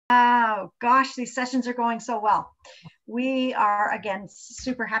Oh, gosh, these sessions are going so well. We are, again,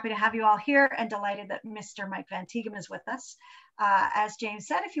 super happy to have you all here and delighted that Mr. Mike Van Tighem is with us. As James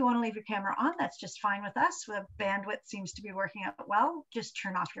said, if you want to leave your camera on, that's just fine with us. The bandwidth seems to be working out well. Just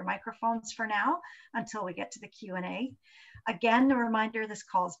turn off your microphones for now until we get to the Q&A. Again, a reminder, this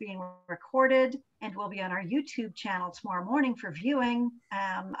call is being recorded and will be on our YouTube channel tomorrow morning for viewing.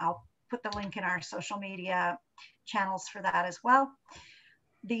 I'll put the link in our social media channels for that as well.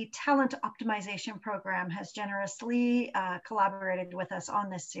 The Talent Optimization Program has generously collaborated with us on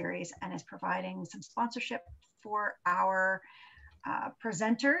this series and is providing some sponsorship for our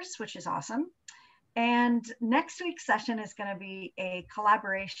presenters, which is awesome. And next week's session is going to be a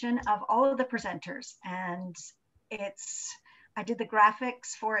collaboration of all of the presenters. And I did the graphics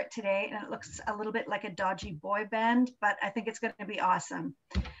for it today, and it looks a little bit like a dodgy boy band, but I think it's going to be awesome.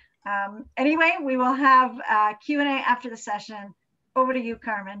 Anyway, we will have Q&A after the session. Over to you,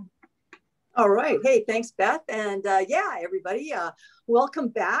 Carmen. All right. Hey, thanks, Beth. And yeah, everybody, welcome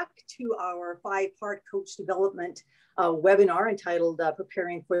back to our 5-part coach development webinar entitled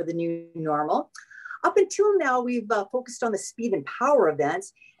Preparing for the New Normal. Up until now, we've focused on the speed and power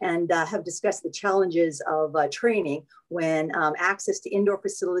events and have discussed the challenges of training when access to indoor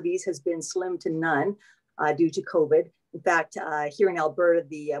facilities has been slim to none due to COVID. In fact, here in Alberta,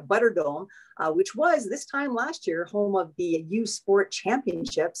 the Butterdome, which was this time last year home of the U Sport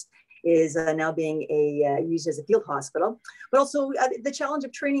Championships, is now being used as a field hospital. But also the challenge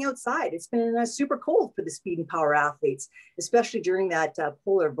of training outside. It's been super cold for the speed and power athletes, especially during that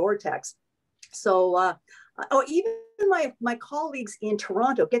polar vortex. So, even my colleagues in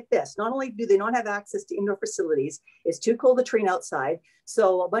Toronto, get this, not only do they not have access to indoor facilities, it's too cold to train outside.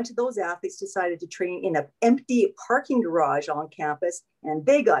 So a bunch of those athletes decided to train in an empty parking garage on campus, and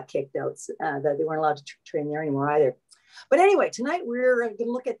they got kicked out, that they weren't allowed to train there anymore either. But anyway, tonight we're going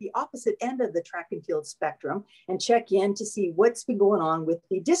to look at the opposite end of the track and field spectrum and check in to see what's been going on with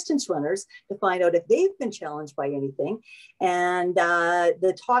the distance runners to find out if they've been challenged by anything. And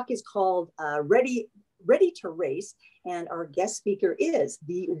the talk is called Ready to Race, and our guest speaker is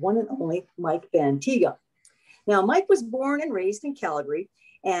the one and only Mike Van Tighem. Now, Mike was born and raised in Calgary,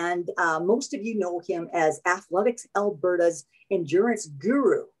 and most of you know him as Athletics Alberta's endurance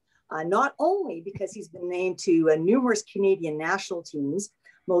guru, not only because he's been named to numerous Canadian national teams,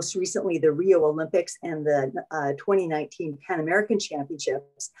 most recently the Rio Olympics and the 2019 Pan American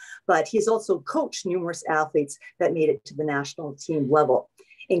Championships, but he's also coached numerous athletes that made it to the national team level,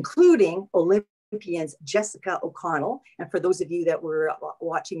 including Olympians Jessica O'Connell. And for those of you that were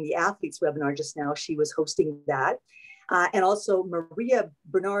watching the athletes webinar just now, she was hosting that. And also Maria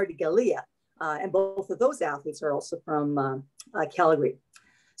Bernard-Gallia. And both of those athletes are also from Calgary.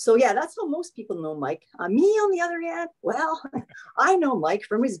 So yeah, that's how most people know Mike. Me on the other hand, well, I know Mike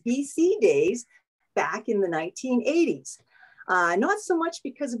from his BC days back in the 1980s. Not so much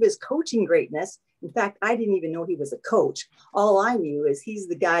because of his coaching greatness. In fact, I didn't even know he was a coach. All I knew is he's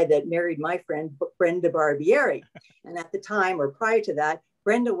the guy that married my friend, Brenda Barbieri. And at the time, or prior to that,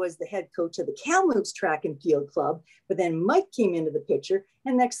 Brenda was the head coach of the Kamloops Track and Field Club. But then Mike came into the picture,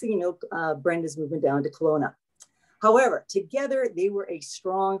 and next thing you know, Brenda's moving down to Kelowna. However, together they were a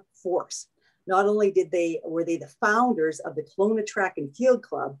strong force. Not only were they the founders of the Kelowna Track and Field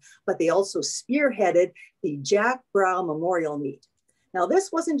Club, but they also spearheaded the Jack Brow Memorial Meet. Now,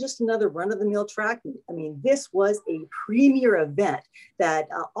 this wasn't just another run-of-the-mill track meet. I mean, this was a premier event that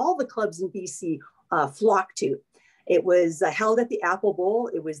all the clubs in BC flocked to. It was held at the Apple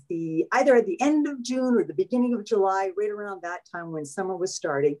Bowl. It was either at the end of June or the beginning of July, right around that time when summer was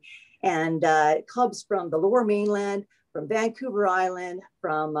starting. And clubs from the Lower Mainland, from Vancouver Island,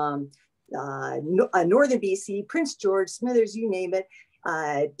 from Northern BC, Prince George, Smithers, you name it,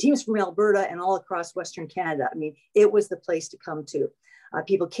 teams from Alberta and all across Western Canada. I mean, it was the place to come to.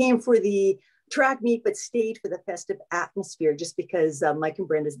 People came for the track meet, but stayed for the festive atmosphere just because Mike and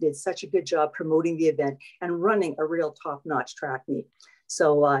Brenda did such a good job promoting the event and running a real top-notch track meet.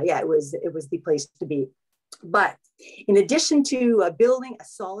 So yeah, it was the place to be. But in addition to building a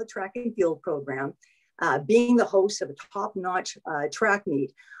solid track and field program, being the host of a top-notch track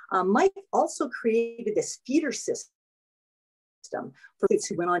meet, Mike also created this feeder system for athletes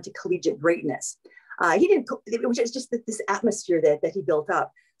who went on to collegiate greatness. It was just this atmosphere that he built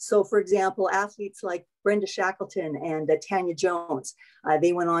up. So for example, athletes like Brenda Shackleton and Tanya Jones,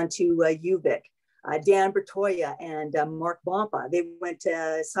 they went on to UVic. Dan Bertoya and Mark Bompa, they went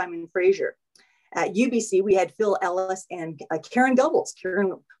to Simon Fraser. At UBC, we had Phil Ellis and Karen Goebbels.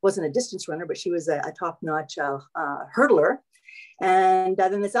 Karen wasn't a distance runner, but she was a top-notch hurdler. And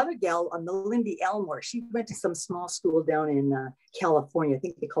then this other gal, Melindy Elmore, she went to some small school down in California. I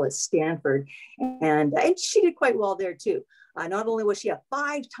think they call it Stanford. And she did quite well there too. Not only was she a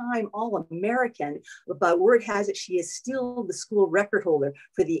 5-time All-American, but word has it she is still the school record holder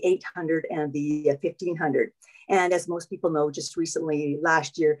for the 800 and the 1500. And as most people know, just recently,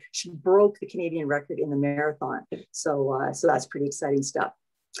 last year, she broke the Canadian record in the marathon. So that's pretty exciting stuff.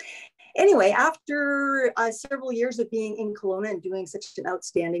 Anyway, after several years of being in Kelowna and doing such an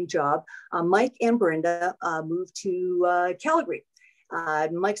outstanding job, Mike and Brenda moved to Calgary.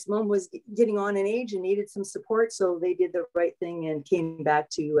 Mike's mom was getting on in age and needed some support, so they did the right thing and came back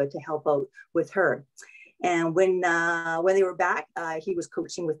to help out with her. And when they were back, he was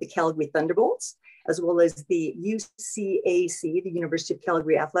coaching with the Calgary Thunderbolts, as well as the UCAC, the University of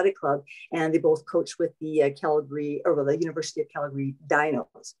Calgary Athletic Club, and they both coached with the University of Calgary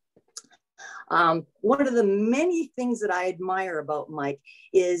Dinos. One of the many things that I admire about Mike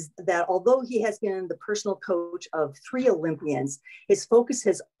is that although he has been the personal coach of 3 Olympians, his focus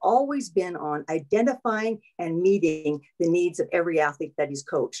has always been on identifying and meeting the needs of every athlete that he's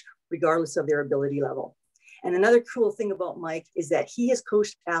coached, regardless of their ability level. And another cool thing about Mike is that he has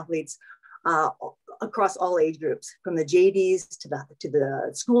coached athletes across all age groups, from the JDs to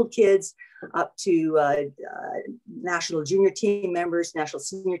the school kids, up to national junior team members, national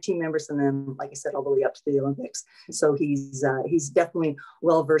senior team members, and then, like I said, all the way up to the Olympics. So he's definitely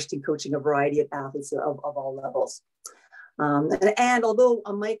well versed in coaching a variety of athletes of all levels. And although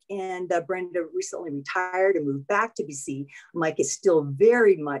Mike and Brenda recently retired and moved back to BC, Mike is still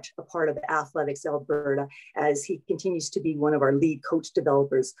very much a part of Athletics Alberta, as he continues to be one of our lead coach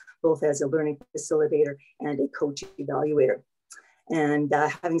developers, both as a learning facilitator and a coach evaluator. And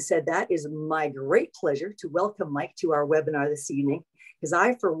having said that, it is my great pleasure to welcome Mike to our webinar this evening, because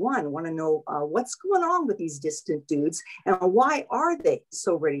I, for one, want to know what's going on with these distant dudes and why are they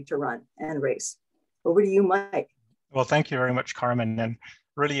so ready to run and race? Over to you, Mike. Well, thank you very much, Carmen, and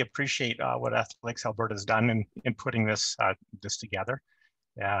really appreciate what Athletics Alberta has done in putting this together.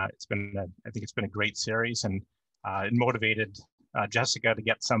 I think it's been a great series, and it motivated Jessica to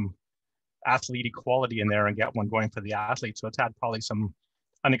get some athlete equality in there and get one going for the athletes. So it's had probably some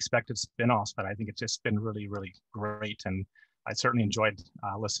unexpected spin-offs, but I think it's just been really, really great. And I certainly enjoyed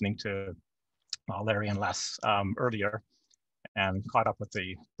listening to Larry and Les earlier, and caught up with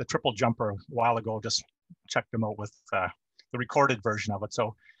the triple jumper a while ago. Just checked them out with the recorded version of it.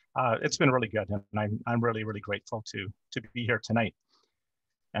 So it's been really good, and I'm really, really grateful to be here tonight.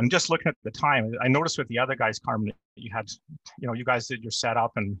 And just looking at the time, I noticed with the other guys, Carmen, you had, you guys did your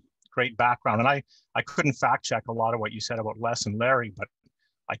setup and great background. And I couldn't fact check a lot of what you said about Les and Larry, but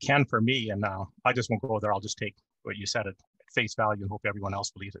I can for me. And I just won't go there. I'll just take what you said at face value and hope everyone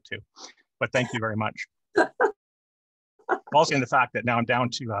else believes it too. But thank you very much. Also in the fact that now I'm down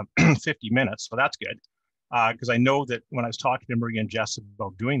to 50 minutes, so that's good. Because I know that when I was talking to Maria and Jess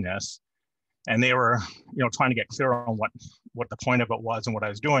about doing this, and they were, trying to get clear on what the point of it was and what I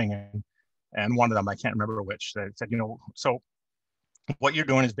was doing, and one of them, I can't remember which, they said, so what you're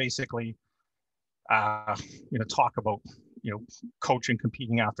doing is basically, talk about, coaching,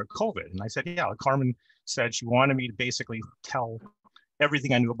 competing after COVID. And I said, yeah. Carmen said she wanted me to basically tell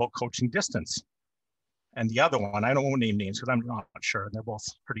everything I knew about coaching distance. And the other one, I don't want to name names because I'm not sure, and they're both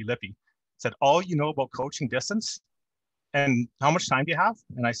pretty lippy, said, all you know about coaching distance and how much time do you have?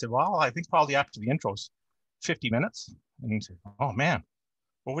 And I said, well, I think probably after the intros, 50 minutes. And he said, oh man,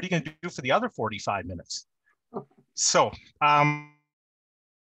 well, what are you going to do for the other 45 minutes? So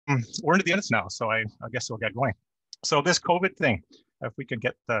we're into the minutes now, so I guess we'll get going. So this COVID thing, if we could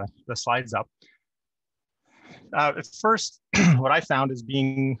get the slides up. At first, what I found is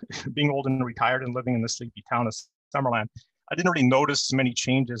being old and retired and living in the sleepy town of Summerland, I didn't really notice many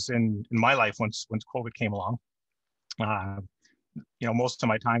changes in my life once COVID came along. Most of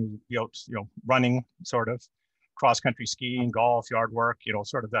my time would be out, running, sort of cross-country skiing, golf, yard work,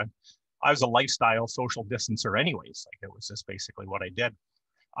 sort of I was a lifestyle social distancer anyways. Like, it was just basically what I did.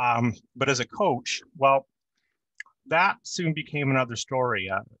 But as a coach, well, that soon became another story.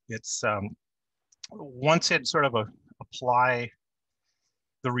 It's once it sort of apply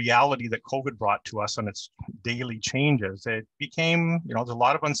the reality that COVID brought to us on its daily changes, it became, there's a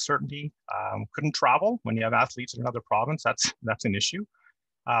lot of uncertainty. Couldn't travel when you have athletes in another province. That's an issue.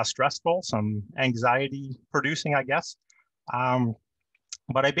 Stressful, some anxiety producing, I guess.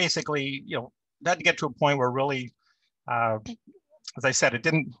 But I basically, had to get to a point where really, as I said, it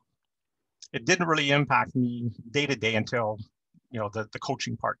didn't really impact me day to day until, the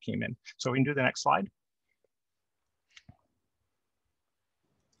coaching part came in. So we can do the next slide.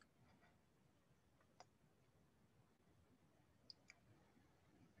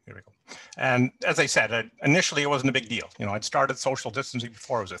 And as I said, initially it wasn't a big deal. You know, I'd started social distancing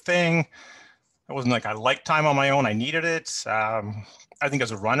before it was a thing. It wasn't like I liked time on my own. I needed it. I think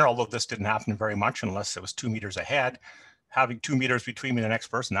as a runner, although this didn't happen very much unless it was 2 meters ahead, having 2 meters between me and the next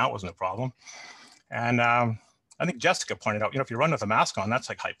person, that wasn't a problem. And I think Jessica pointed out, you know, if you run with a mask on, that's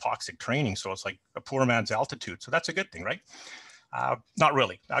like hypoxic training. So it's like a poor man's altitude. So that's a good thing, right? Not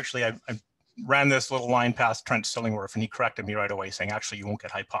really. Actually, I ran this little line past Trent Stillingworth and he corrected me right away saying, actually, you won't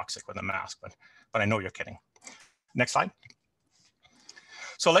get hypoxic with a mask, but I know you're kidding. Next slide.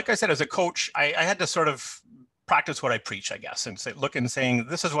 So like I said, as a coach, I had to sort of practice what I preach, I guess, and say, look and saying,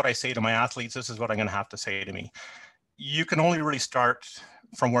 this is what I say to my athletes. This is what I'm going to have to say to me. You can only really start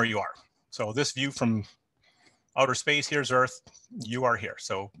from where you are. So this view from outer space, here's Earth, you are here.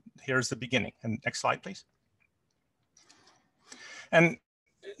 So here's the beginning. And next slide, please. And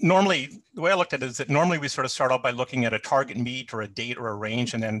normally, the way I looked at it is that normally we sort of start out by looking at a target meet or a date or a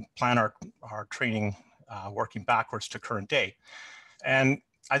range and then plan our training working backwards to current day. And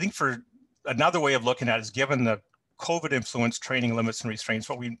I think for another way of looking at it is given the COVID influenced training limits and restraints,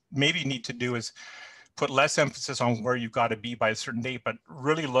 what we maybe need to do is put less emphasis on where you've got to be by a certain date, but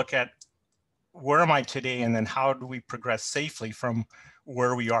really look at where am I today and then how do we progress safely from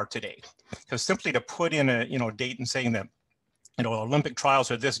where we are today? Because simply to put in a date and saying that Olympic trials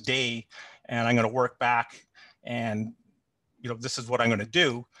are this day and I'm going to work back and this is what I'm going to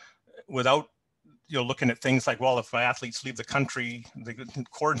do without looking at things like, well, if my athletes leave the country, they get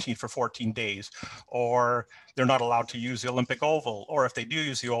quarantined for 14 days, or they're not allowed to use the Olympic oval, or if they do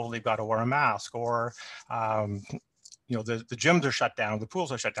use the oval, they've got to wear a mask, or the gyms are shut down, the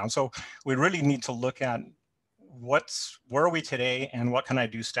pools are shut down. So we really need to look at where are we today and what can I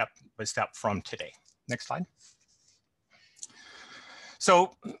do step by step from today. Next slide.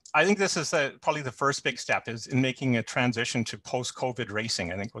 So I think this is probably the first big step is in making a transition to post-COVID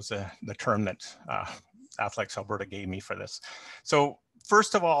racing, I think was the term that Athletics Alberta gave me for this. So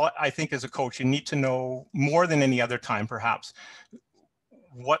first of all, I think as a coach, you need to know more than any other time, perhaps,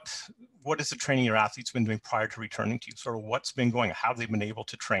 what is the training your athletes been doing prior to returning to you? Sort of what's been going, how have they been able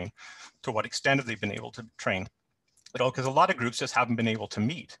to train? To what extent have they been able to train? Because a lot of groups just haven't been able to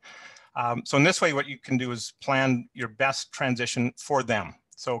meet. So in this way, what you can do is plan your best transition for them.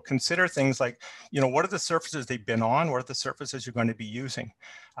 So consider things like, what are the surfaces they've been on? What are the surfaces you're going to be using?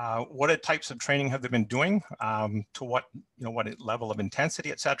 What types of training have they been doing? To what, what level of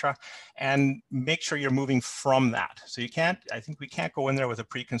intensity, et cetera, and make sure you're moving from that. So I think we can't go in there with a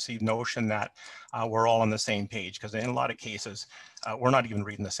preconceived notion that we're all on the same page, because in a lot of cases, we're not even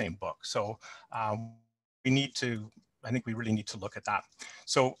reading the same book. So I think we really need to look at that.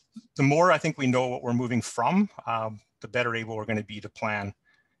 So the more I think we know what we're moving from, the better able we're going to be to plan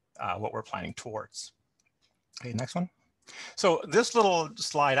what we're planning towards. Okay, next one. So this little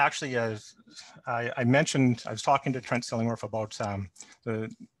slide actually, I mentioned, I was talking to Trent Stillingworth about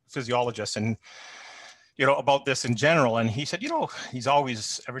the physiologist and about this in general. And he said, he's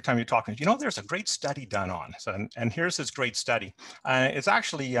always, every time you're talking, there's a great study done on. So, and here's this great study. It's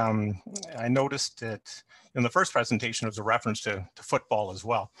actually, I noticed that in the first presentation, it was a reference to football as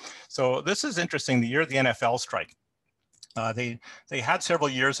well. So this is interesting. The year of the NFL strike, they had several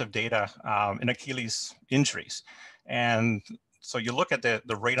years of data in Achilles injuries. And so you look at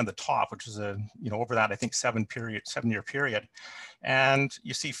the rate on the top, which is over that, I think 7-year period, and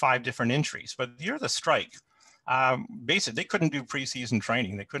you see 5 different injuries. But the year of the strike, basically they couldn't do preseason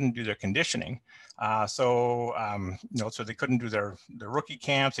training. They couldn't do their conditioning. So they couldn't do their rookie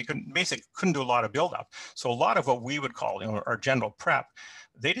camps. They basically couldn't do a lot of buildup. So a lot of what we would call, our general prep,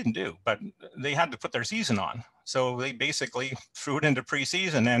 they didn't do, but they had to put their season on. So they basically threw it into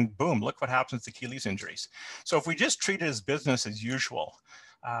preseason and boom, look what happens to Achilles injuries. So if we just treat it as business as usual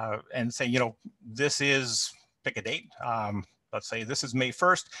and say, this is, pick a date, let's say this is May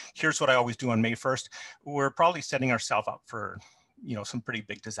 1st, here's what I always do on May 1st, we're probably setting ourselves up for, some pretty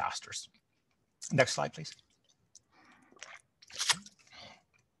big disasters. Next slide, please.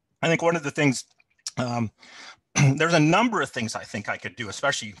 I think one of the things, there's a number of things I think I could do,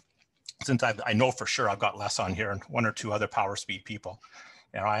 especially since I know for sure I've got Les on here and 1 or 2 other power speed people.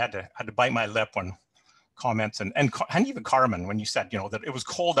 I had to bite my lip when comments and even Carmen, when you said, that it was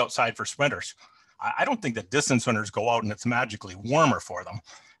cold outside for sprinters. I don't think that distance runners go out and it's magically warmer for them.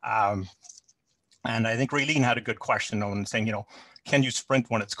 And I think Raylene had a good question on saying, can you sprint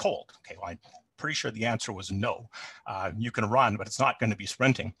when it's cold? Okay, well, I pretty sure the answer was no. You can run, but it's not going to be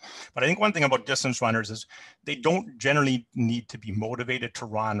sprinting. But I think one thing about distance runners is they don't generally need to be motivated to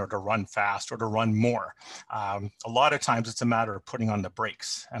run or to run fast or to run more. A lot of times it's a matter of putting on the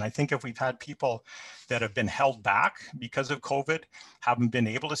brakes. And I think if we've had people that have been held back because of COVID, haven't been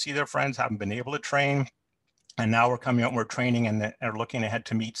able to see their friends, haven't been able to train, and now we're coming out and we're training and are looking ahead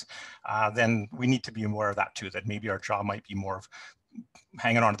to meets, then we need to be aware of that too, that maybe our job might be more of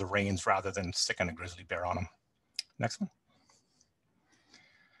hanging on to the reins rather than sticking a grizzly bear on them. Next one.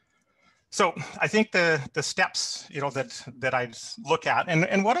 So I think the steps, that I look at,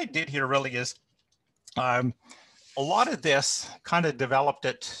 and what I did here really is a lot of this kind of developed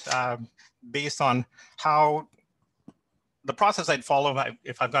it based on how the process I'd follow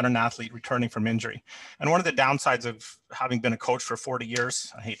if I've got an athlete returning from injury. And one of the downsides of having been a coach for 40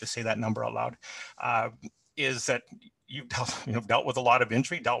 years, I hate to say that number out loud, is that you've dealt with a lot of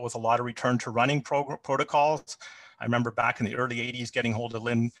injury, dealt with a lot of return to running protocols. I remember back in the early 80s getting hold of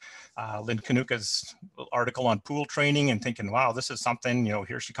Lynn Kanuka's article on pool training and thinking, wow, this is something,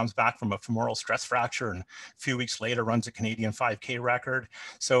 here she comes back from a femoral stress fracture and a few weeks later runs a Canadian 5K record.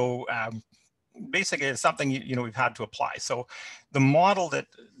 So basically it's something we've had to apply. So the model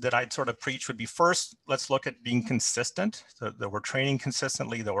that I'd sort of preach would be, first, let's look at being consistent, that we're training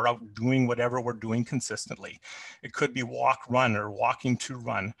consistently, that we're out doing whatever we're doing consistently. It could be walk, run, or walking to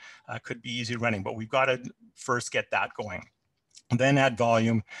run. Could be easy running, but we've got to first get that going. Then add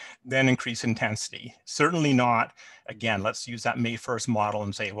volume, then increase intensity. Certainly not, again, let's use that May 1st model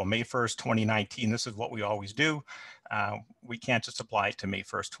and say, well, May 1st, 2019, this is what we always do. We can't just apply it to May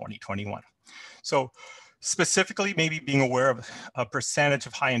 1st, 2021. So specifically, maybe being aware of a percentage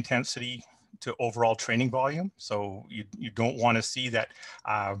of high intensity to overall training volume. So you don't want to see that,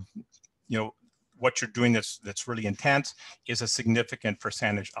 what you're doing that's really intense is a significant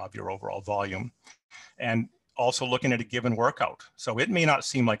percentage of your overall volume. And also looking at a given workout. So it may not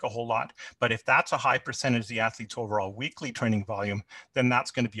seem like a whole lot, but if that's a high percentage of the athlete's overall weekly training volume, then that's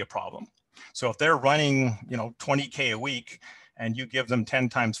going to be a problem. So if they're running, 20K a week and you give them 10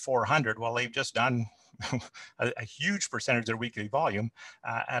 times 400, well, they've just done a huge percentage of their weekly volume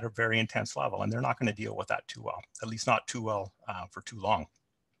at a very intense level, and they're not going to deal with that too well, at least not too well for too long.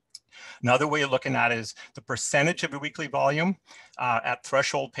 Another way of looking at it is the percentage of your weekly volume at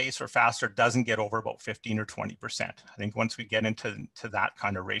threshold pace or faster doesn't get over about 15 or 20%. I think once we get into that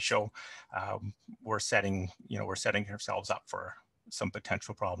kind of ratio, we're setting ourselves up for some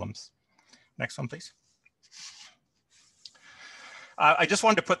potential problems. Next one, please. I just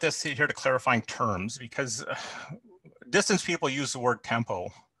wanted to put this here to clarifying terms, because distance people use the word tempo,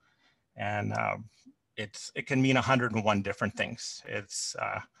 and it can mean 101 different things.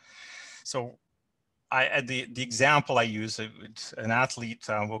 So the example I use, it's an athlete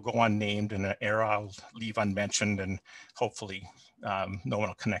will go unnamed in an era I'll leave unmentioned, and hopefully no one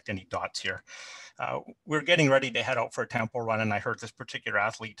will connect any dots here. We're getting ready to head out for a tempo run, and I heard this particular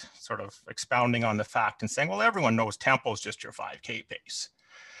athlete sort of expounding on the fact and saying, well, everyone knows tempo is just your 5K pace.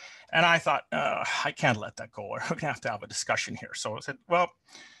 And I thought, I can't let that go. We're gonna have to have a discussion here. So I said, well,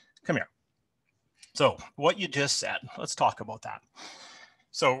 come here. So what you just said, let's talk about that.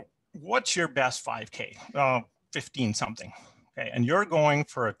 So what's your best 5K? 15 something, okay? And you're going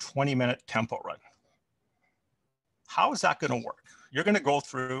for a 20-minute tempo run. How is that gonna work? You're gonna go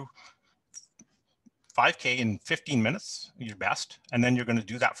through 5K in 15 minutes, your best, and then you're gonna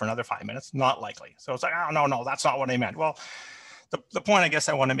do that for another 5 minutes? Not likely. So it's like, oh, no, that's not what I meant. Well, the point I guess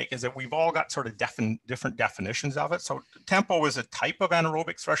I wanna make is that we've all got sort of different definitions of it. So tempo is a type of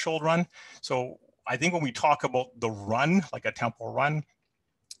anaerobic threshold run. So I think when we talk about the run, like a tempo run,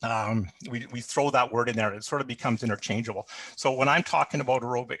 we throw that word in there, it sort of becomes interchangeable. So when I'm talking about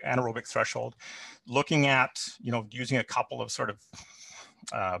anaerobic threshold, looking at, using a couple of sort of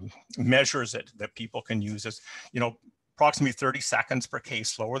measures that people can use is, approximately 30 seconds per K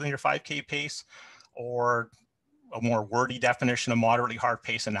slower than your 5K pace, or a more wordy definition, a moderately hard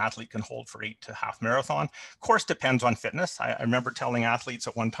pace an athlete can hold for 8 to half marathon. Of course, depends on fitness. I remember telling athletes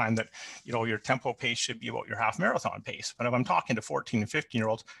at one time that, your tempo pace should be about your half marathon pace. But if I'm talking to 14 and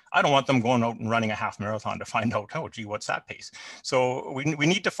 15-year-olds, I don't want them going out and running a half marathon to find out, oh, gee, what's that pace? So we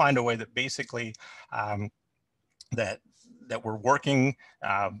need to find a way that basically that we're working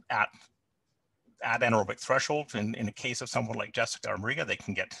at anaerobic threshold. In the case of someone like Jessica or Maria, they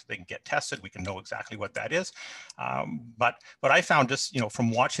can get tested. We can know exactly what that is. But I found just,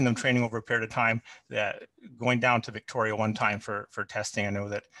 from watching them training over a period of time, that going down to Victoria one time for testing, I know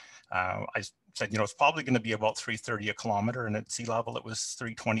that I said, it's probably going to be about 330 a kilometer, and at sea level it was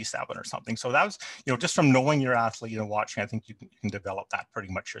 327 or something. So that was, just from knowing your athlete and watching, I think you can develop that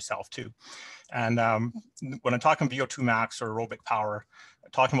pretty much yourself too. And when I'm talking VO2 max or aerobic power,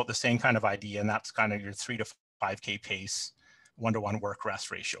 I'm talking about the same kind of idea, and that's kind of your 3 to 5K pace, 1-to-1 work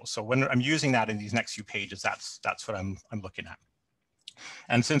rest ratio. So when I'm using that in these next few pages, that's what I'm looking at.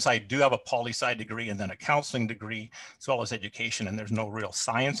 And since I do have a poli-sci degree and then a counseling degree, as well as education, and there's no real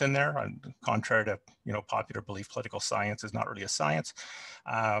science in there, contrary to popular belief, political science is not really a science,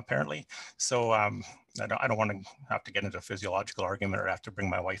 apparently. So I don't want to have to get into a physiological argument or have to bring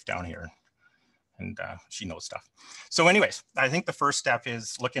my wife down here, and she knows stuff. So anyways, I think the first step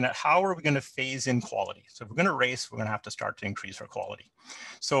is looking at how are we going to phase in quality. So if we're going to race, we're going to have to start to increase our quality.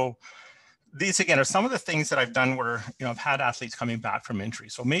 So these again are some of the things that I've done where I've had athletes coming back from injury.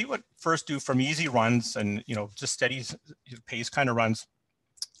 So maybe what first do from easy runs and just steady pace kind of runs,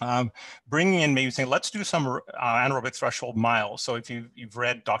 bringing in maybe saying let's do some anaerobic threshold miles. So if you've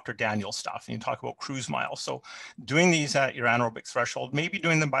read Dr. Daniel's stuff and you talk about cruise miles, so doing these at your anaerobic threshold, maybe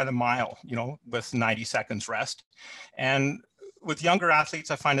doing them by the mile, with 90 seconds rest. And with younger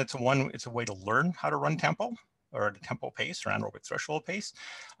athletes, I find it's a way to learn how to run tempo, or the tempo pace or anaerobic threshold pace.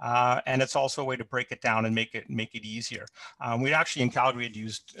 And it's also a way to break it down and make it easier. We actually in Calgary had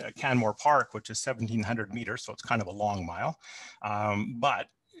used Canmore Park, which is 1,700 meters, so it's kind of a long mile. But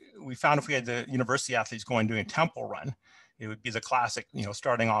we found if we had the university athletes going doing a tempo run, it would be the classic,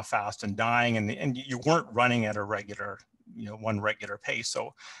 starting off fast and dying, and you weren't running at a regular, one regular pace.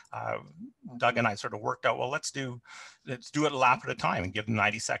 So Doug and I sort of worked out, well, let's do it a lap at a time and give them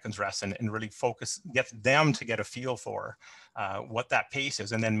 90 seconds rest and really focus, get them to get a feel for what that pace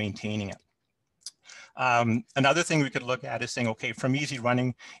is and then maintaining it. Another thing we could look at is saying, okay, from easy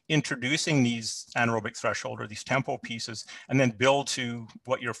running, introducing these anaerobic threshold or these tempo pieces, and then build to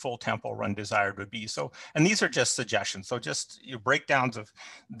what your full tempo run desired would be. So, and these are just suggestions. So just breakdowns of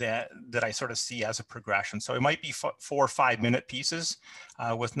that I sort of see as a progression. So it might be 4 or 5 minute pieces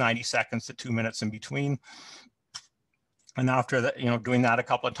with 90 seconds to 2 minutes in between. And after that, doing that a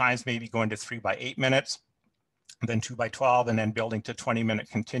couple of times, maybe going to 3 by 8 minutes. Then 2 by 12, and then building to 20-minute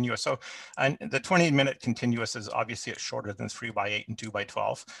continuous. So, and the 20-minute continuous is obviously it's shorter than 3 by 8 and 2 by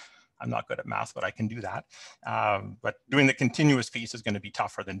 12. I'm not good at math, but I can do that. But doing the continuous piece is going to be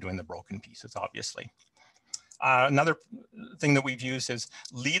tougher than doing the broken pieces, obviously. Another thing that we've used is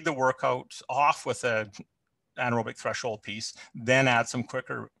lead the workout off with a anaerobic threshold piece, then add some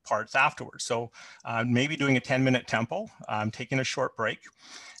quicker parts afterwards. So maybe doing a 10-minute tempo, taking a short break,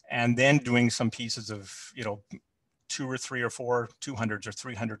 and then doing some pieces of, 2 or 3 or 4 200s or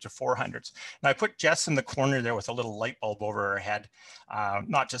 300s or 400s. And I put Jess in the corner there with a little light bulb over her head,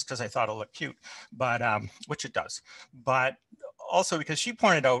 not just because I thought it looked cute, but which it does, but also because she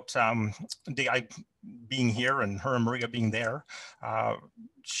pointed out I being here and her and Maria being there,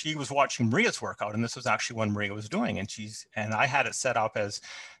 she was watching Maria's workout, and this was actually when Maria was doing, and I had it set up as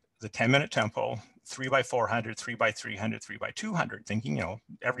the 10-minute tempo, 3 by 400, 3 by 300, 3 by 200, thinking,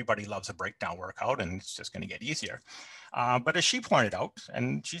 everybody loves a breakdown workout and it's just going to get easier. But as she pointed out,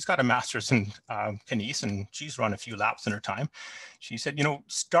 and she's got a master's in kines and she's run a few laps in her time, she said,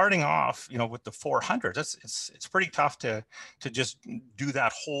 starting off, with the 400, it's pretty tough to just do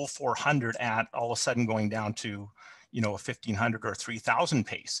that whole 400 at all of a sudden going down to, a 1,500 or 3,000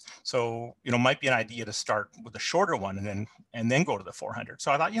 pace. So, might be an idea to start with a shorter one and then go to the 400.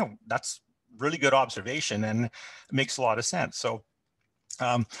 So I thought, that's really good observation and it makes a lot of sense. So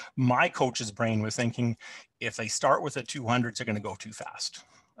my coach's brain was thinking, if they start with the 200s, they're going to go too fast.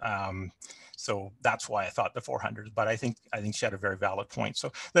 So that's why I thought the 400s, but I think she had a very valid point. So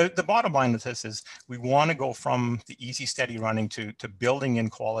the bottom line of this is we want to go from the easy, steady running to building in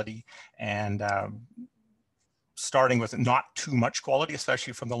quality and starting with not too much quality,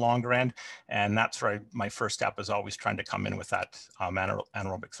 especially from the longer end. And that's where my first step is always trying to come in with that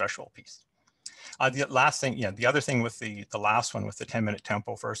anaerobic threshold piece. The last thing, the other thing with the last one with the 10-minute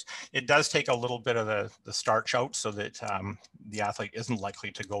tempo first, it does take a little bit of the starch out so that the athlete isn't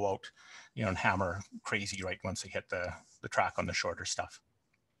likely to go out, and hammer crazy right once they hit the track on the shorter stuff.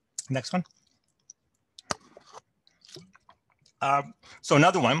 Next one. So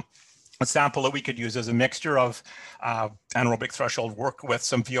another one, a sample that we could use as a mixture of anaerobic threshold work with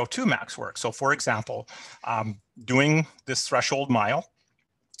some VO2 max work. So for example, doing this threshold mile,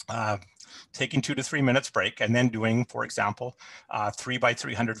 taking 2 to 3 minutes break, and then doing, for example, 3 by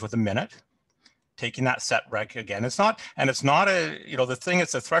 300 with a minute, taking that set break again. It's not a, the thing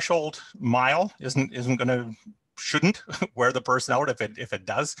is the threshold mile isn't going to shouldn't wear the person out. If it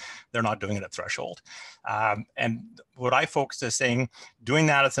does, they're not doing it at threshold. And what I focus is saying, doing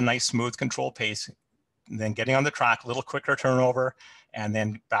that at a nice, smooth, controlled pace, then getting on the track, a little quicker turnover, and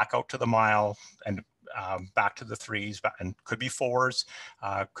then back out to the mile and back to the threes, and could be fours,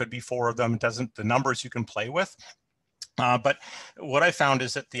 could be four of them. The numbers you can play with. But what I found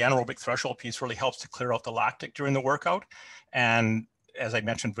is that the anaerobic threshold piece really helps to clear out the lactic during the workout. And as I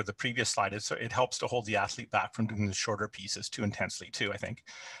mentioned with the previous slide, it helps to hold the athlete back from doing the shorter pieces too intensely too, I think.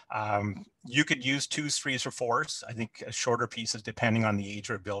 You could use 2s, 3s, or 4s. I think shorter pieces depending on the age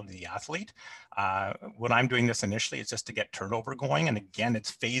or ability of the athlete. When I'm doing this initially, it's just to get turnover going. And again,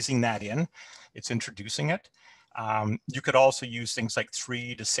 it's phasing that in. It's introducing it. You could also use things like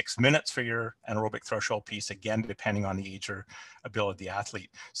 3 to 6 minutes for your anaerobic threshold piece, again, depending on the age or ability of the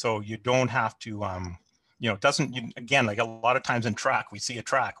athlete. So you don't have to, again, like a lot of times in track, we see a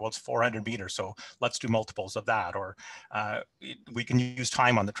track, well, it's 400 meters, so let's do multiples of that. Or we can use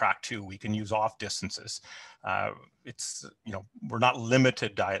time on the track too. We can use off distances. We're not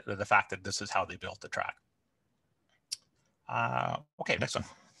limited by the fact that this is how they built the track. Okay, next one.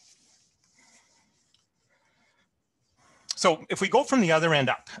 So if we go from the other end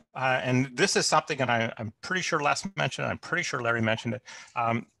up, and this is something that I'm pretty sure Les mentioned, I'm pretty sure Larry mentioned it.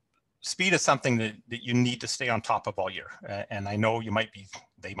 Speed is something that you need to stay on top of all year. And I know they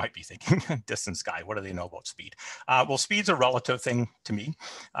might be thinking, distance guy, what do they know about speed? Well, speed's a relative thing to me.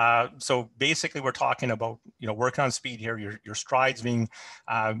 So basically we're talking about, working on speed here, your strides being,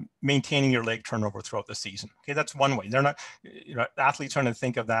 maintaining your leg turnover throughout the season. Okay, that's one way. They're not, athletes trying to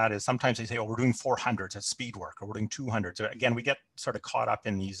think of that as sometimes they say, oh, we're doing 400s, that's speed work, or we're doing 200s. Again, we get sort of caught up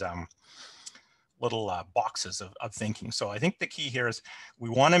in these, little boxes of thinking. So I think the key here is we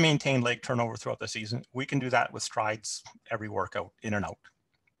want to maintain leg turnover throughout the season. We can do that with strides every workout, in and out,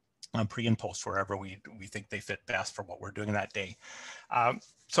 pre and post, wherever we think they fit best for what we're doing that day.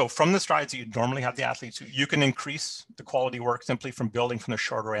 So from the strides that you normally have the athletes, you can increase the quality work simply from building from the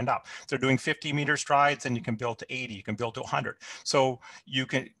shorter end up. If they're doing 50-meter strides, and you can build to 80, you can build to 100. So you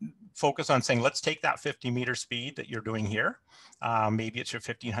can focus on saying, let's take that 50-meter speed that you're doing here. Maybe it's your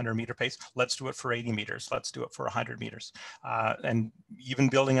 1500-meter pace. Let's do it for 80 meters. Let's do it for 100 meters, and even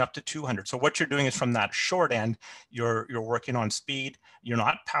building up to 200. So what you're doing is from that short end, you're working on speed. You're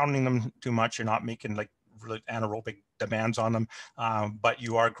not pounding them too much. You're not making like really anaerobic demands on them, but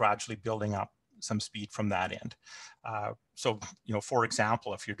you are gradually building up some speed from that end. So, for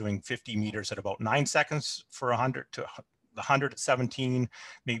example, if you're doing 50 meters at about 9 seconds for 100, to the 100 at 17,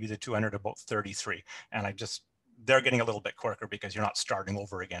 maybe the 200 about 33. And they're getting a little bit quicker because you're not starting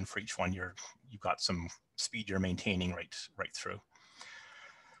over again for each one. You've got some speed you're maintaining right through.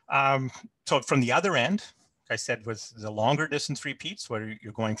 So from the other end, like I said, with the longer distance repeats, where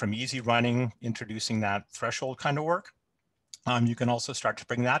you're going from easy running, introducing that threshold kind of work, you can also start to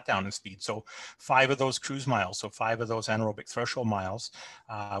bring that down in speed. So 5 of those cruise miles, so 5 of those anaerobic threshold miles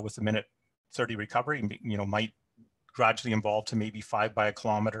with a minute 30 recovery, might gradually evolve to maybe 5 by a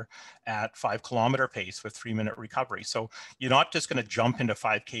kilometer at 5 kilometer pace with 3-minute recovery. So you're not just going to jump into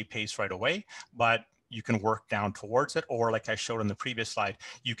 5K pace right away, but you can work down towards it. Or like I showed on the previous slide,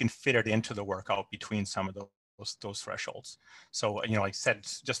 you can fit it into the workout between some of those thresholds. So, like I said,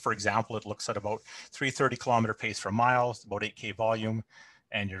 just for example, it looks at about 330 kilometer pace for miles, about 8K volume,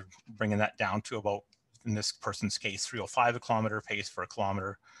 and you're bringing that down to about, in this person's case, 305 a kilometer pace for a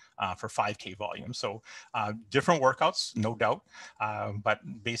kilometer for 5K volume. So different workouts, no doubt, but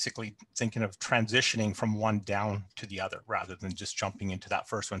basically thinking of transitioning from one down to the other rather than just jumping into that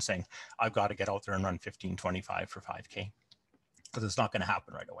first one saying, I've got to get out there and run 15:25 for 5K, because it's not going to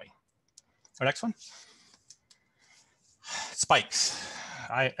happen right away. Our next one. Spikes.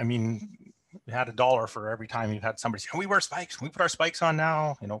 I mean, we had $1 for every time you've had somebody say, oh, we wear spikes. Can we put our spikes on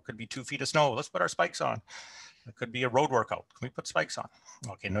now? It could be 2 feet of snow. Let's put our spikes on. It could be a road workout. Can we put spikes on?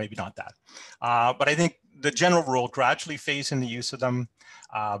 Okay, no, maybe not that. But I think the general rule, gradually phase in the use of them.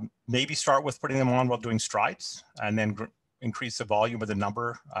 Maybe start with putting them on while doing strides, and then increase the volume of the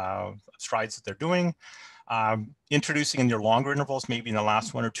number of strides that they're doing. Introducing in your longer intervals, maybe in the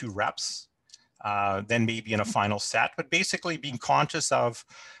last 1 or 2 reps, then maybe in a final set. But basically being conscious of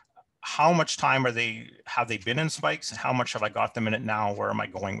how much time have they been in spikes, and how much have I got them in it now? Where am I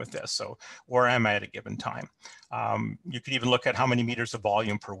going with this? So where am I at a given time? You could even look at how many meters of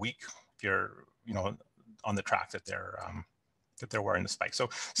volume per week if you're on the track that they're wearing the spike. So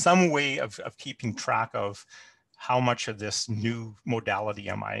some way of keeping track of how much of this new modality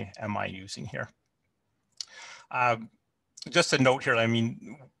am I using here. Just a note here, I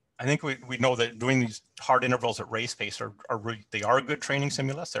mean, I think we know that doing these hard intervals at race pace they are a good training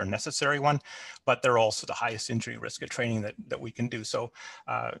stimulus. They're a necessary one, but they're also the highest injury risk of training that we can do. So,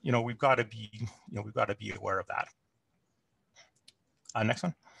 we've got to be, we've got to be aware of that. Next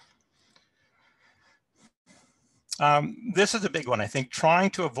one. This is a big one, I think,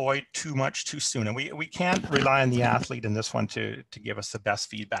 trying to avoid too much too soon. And we can't rely on the athlete in this one to give us the best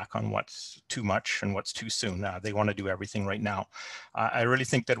feedback on what's too much and what's too soon. They want to do everything right now. I really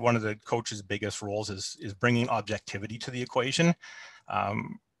think that one of the coach's biggest roles is bringing objectivity to the equation.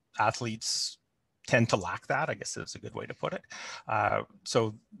 Athletes tend to lack that, I guess is a good way to put it.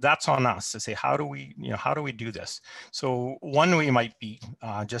 So that's on us to say, how do we do this? So one way might be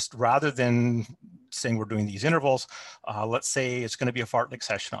just rather than saying we're doing these intervals, let's say it's going to be a fartlek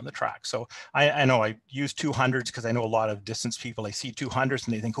session on the track. So I know I use 200s because I know a lot of distance people, I see 200s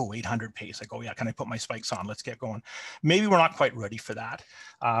and they think, oh, 800 pace. I go, yeah, can I put my spikes on? Let's get going. Maybe we're not quite ready for that.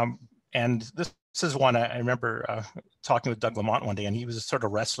 And this is one I remember talking with Doug Lamont one day, and he was sort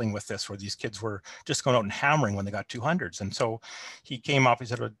of wrestling with this, where these kids were just going out and hammering when they got 200s. And so he came up, he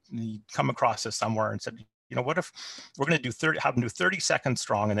said, he'd come across this somewhere and said, what if we're going to have them do 30 seconds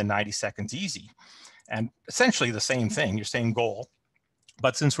strong and then 90 seconds easy? And essentially the same thing, your same goal.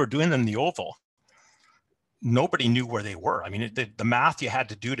 But since we're doing them in the oval, nobody knew where they were. I mean, the math you had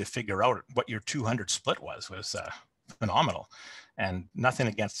to do to figure out what your 200 split was phenomenal. And nothing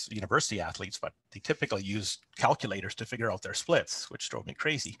against university athletes, but they typically use calculators to figure out their splits, which drove me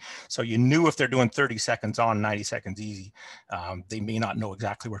crazy. So you knew if they're doing 30 seconds on, 90 seconds easy, they may not know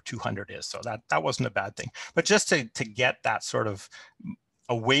exactly where 200 is. So that wasn't a bad thing. But just to get that sort of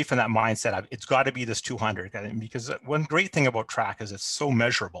away from that mindset of it's got to be this 200, because one great thing about track is it's so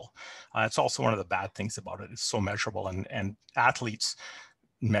measurable. It's also one of the bad things about it. It's so measurable, and athletes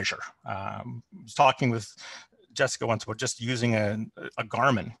measure. I was talking with Jessica once about just using a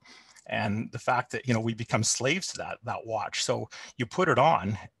Garmin, and the fact that we become slaves to that watch. So you put it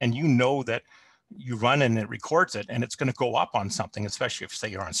on and that you run and it records it, and it's going to go up on something, especially if, say,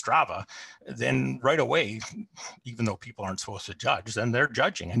 you're on Strava, then right away, even though people aren't supposed to judge, then they're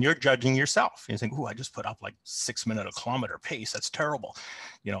judging, and you're judging yourself. You think, oh, I just put up like 6 minute a kilometer pace. That's terrible.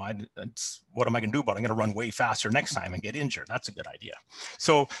 What am I going to do about it? I'm going to run way faster next time and get injured. That's a good idea.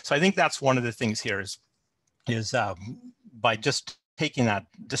 So I think that's one of the things here is by just taking that,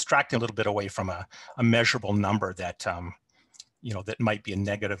 distracting a little bit away from a measurable number that, that might be a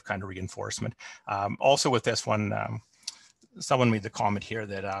negative kind of reinforcement. Also with this one, someone made the comment here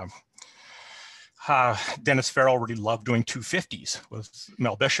that Dennis Farrell really loved doing 250s with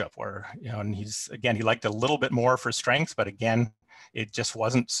Mel Bishop, where, and he liked a little bit more for strength, but again, it just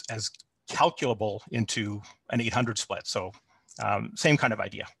wasn't as calculable into an 800 split. So same kind of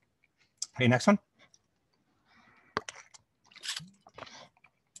idea. Okay, next one.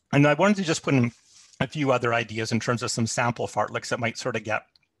 And I wanted to just put in a few other ideas in terms of some sample fartleks that might sort of get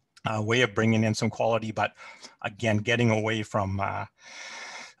a way of bringing in some quality, but again, getting away from,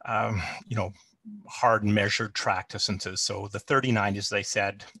 hard measured track distances. So the 39, as I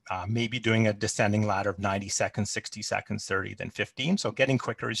said, maybe doing a descending ladder of 90 seconds, 60 seconds, 30, then 15. So getting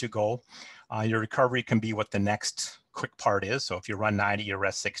quicker as you go. Your recovery can be what the next quick part is. So if you run 90, you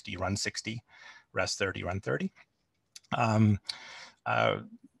rest 60, run 60, rest 30, run 30.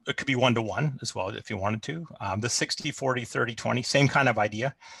 It could be 1-to-1 as well if you wanted to. The 60, 40, 30, 20, same kind of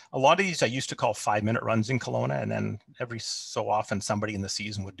idea. A lot of these I used to call 5-minute runs in Kelowna, and then every so often somebody in the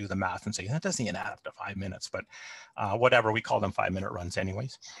season would do the math and say, that doesn't even add up to 5 minutes, but whatever, we call them 5-minute runs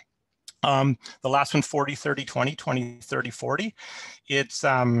anyways. The last one, 40, 30, 20, 20, 30, 40. It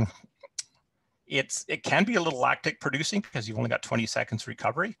can be a little lactic producing because you've only got 20 seconds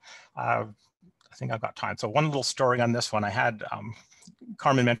recovery. I think I've got time. So one little story on this one, I had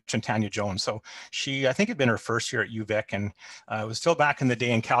Carmen mentioned Tanya Jones. So she, I think, had been her first year at UVic, and it was still back in the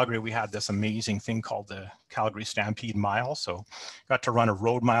day in Calgary. We had this amazing thing called the Calgary Stampede Mile. So got to run a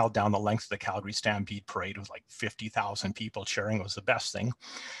road mile down the length of the Calgary Stampede Parade with like 50,000 people cheering. It was the best thing.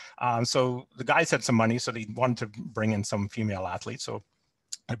 So the guys had some money, so they wanted to bring in some female athletes. So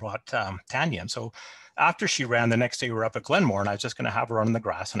I brought Tanya. And so after she ran, the next day we were up at Glenmore, and I was just going to have her run on the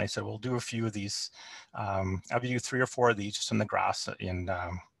grass. And I said, we'll do a few of these. I'll do 3 or 4 of these just on the grass in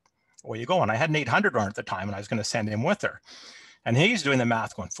where you go. And I had an 800 run at the time, and I was going to send him with her. And he's doing the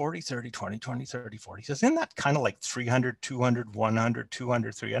math going 40, 30, 20, 20, 30, 40. He says, isn't that kind of like 300, 200, 100,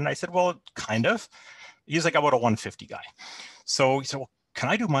 200, 300? And I said, well, kind of. He's like about a 150 guy. So he said, well, can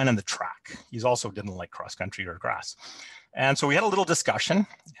I do mine on the track? He's also didn't like cross country or grass. And so we had a little discussion,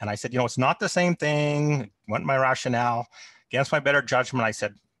 and I said, it's not the same thing. Went my rationale against my better judgment. I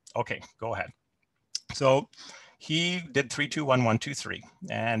said, okay, go ahead. So He did 3-2-1-1-2-3,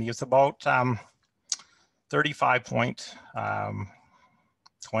 and he was about 35 point,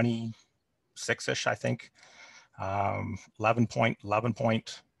 26-ish, I think, 11 point,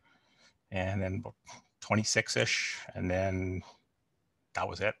 and then 26-ish, and then that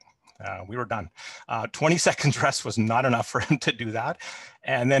was it. We were done. 20 seconds rest was not enough for him to do that.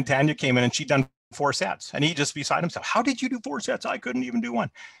 And then Tanya came in and she'd done 4 sets, and he just beside himself, how did you do 4 sets? I couldn't even do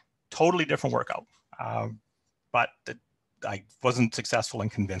one. Totally different workout. But I wasn't successful in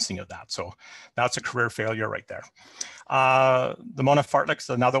convincing of that. So that's a career failure right there. The Mona Fartlick's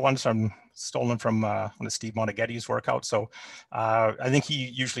another one stolen from one of Steve Monteghetti's workout. So I think he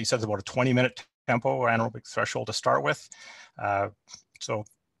usually says about a 20-minute tempo or anaerobic threshold to start with. So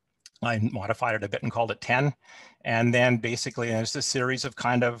I modified it a bit and called it 10. And then basically there's a series of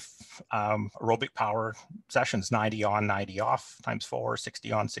kind of aerobic power sessions, 90 on, 90 off, times 4,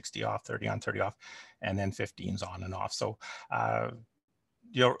 60 on, 60 off, 30 on, 30 off, and then 15s on and off. So,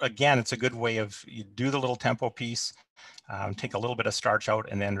 you know, again, it's a good way of, you do the little tempo piece, take a little bit of starch out,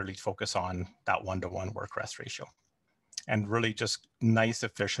 and then really focus on that 1-to-1 work rest ratio. And really just nice,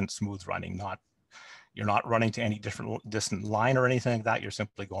 efficient, smooth running, you're not running to any distant line or anything like that. You're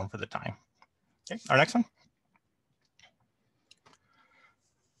simply going for the time. Okay, our next one.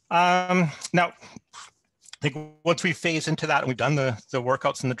 Now, I think once we phase into that and we've done the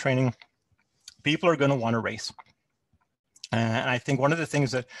workouts and the training, people are going to want to race. And I think one of the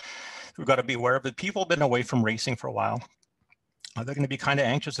things that we've got to be aware of is people have been away from racing for a while. They're going to be kind of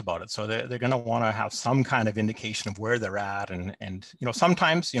anxious about it. So they're going to want to have some kind of indication of where they're at. And you know,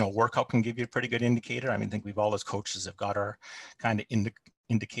 sometimes, you know, workout can give you a pretty good indicator. I mean, I think we've all as coaches have got our kind of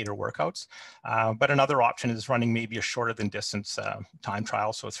indicator workouts. But another option is running maybe a shorter than distance time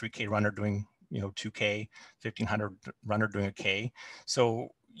trial. So a 3K runner doing, you know, 2K, 1500 runner doing a K. So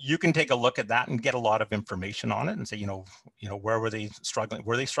you can take a look at that and get a lot of information on it and say, you know, where were they struggling?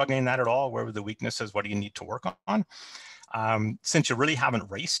 Were they struggling in that at all? Where were the weaknesses? What do you need to work on? Since you really haven't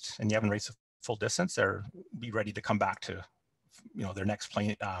raced and you haven't raced a full distance, they're be ready to come back to, you know, their next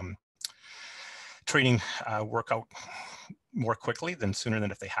training workout more quickly than sooner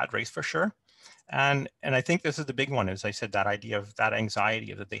than if they had raced for sure. And I think this is the big one, as I said, that idea of that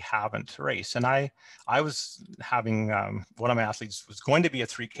anxiety of that they haven't raced. And I was having, one of my athletes was going to be a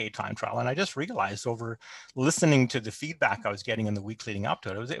 3K time trial. And I just realized over listening to the feedback I was getting in the week leading up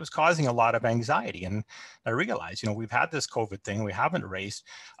to it, it was causing a lot of anxiety. And I realized, you know, we've had this COVID thing, we haven't raced.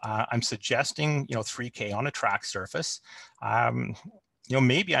 I'm suggesting, you know, 3K on a track surface. You know,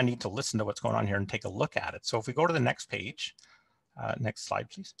 maybe I need to listen to what's going on here and take a look at it. So if we go to the next page, next slide,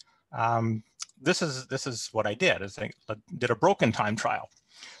 please. This is what I did, is I did a broken time trial.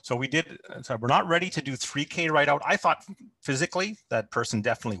 So so we're not ready to do 3K right out. I thought physically that person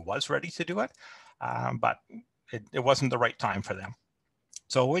definitely was ready to do it, but it wasn't the right time for them.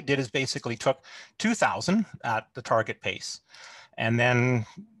 So what we did is basically took 2000 at the target pace, and then,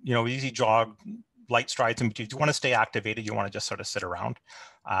 you know, easy jog, light strides in between. If you want to stay activated, you want to just sort of sit around.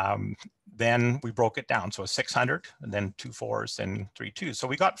 Then we broke it down. So a 600 and then 2 4s and 3 2s. So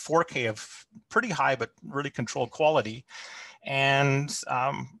we got 4K of pretty high, but really controlled quality, and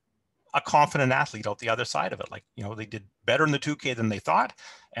a confident athlete out the other side of it. Like, you know, they did better in the 2K than they thought.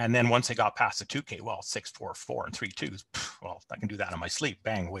 And then once they got past the 2K, well, 6 4 4 and 3 2s, well, I can do that in my sleep.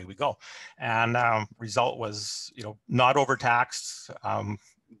 Bang, away we go. And result was, you know, not overtaxed,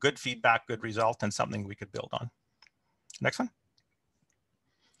 good feedback, good result, and something we could build on. Next one.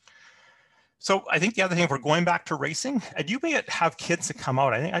 So I think the other thing, if we're going back to racing, and you may have kids that come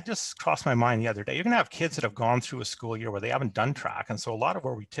out, I think I just crossed my mind the other day, you're gonna have kids that have gone through a school year where they haven't done track. And so a lot of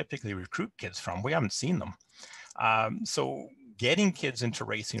where we typically recruit kids from, we haven't seen them. So getting kids into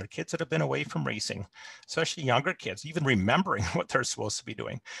racing, or kids that have been away from racing, especially younger kids, even remembering what they're supposed to be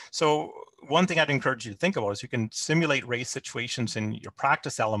doing. So one thing I'd encourage you to think about is you can simulate race situations in your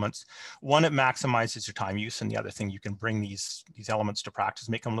practice elements. One, it maximizes your time use, and the other thing, you can bring these elements to practice,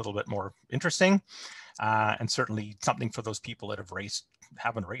 make them a little bit more interesting, and certainly something for those people that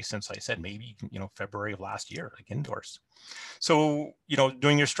haven't raced since, I said, maybe, you know, February of last year, like indoors. So, you know,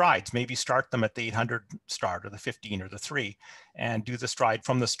 doing your strides, maybe start them at the 800 start, or the 15 or the 3, and do the stride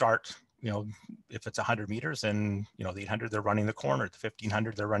from the start. You know, if it's 100 meters, and, you know, the 800, they're running the corner, the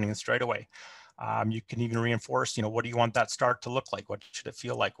 1500, they're running the straightaway. You can even reinforce, you know, what do you want that start to look like? What should it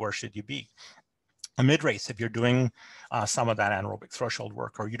feel like? Where should you be? A mid-race, if you're doing some of that anaerobic threshold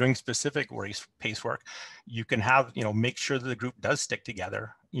work, or you're doing specific race pace work, you can have, you know, make sure that the group does stick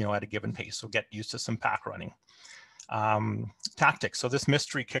together, you know, at a given pace. So get used to some pack running. Tactics. So this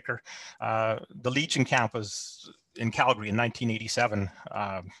mystery kicker, the Legion camp was in Calgary in 1987.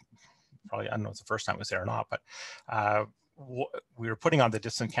 probably, I don't know if it's the first time I was there or not, but we were putting on the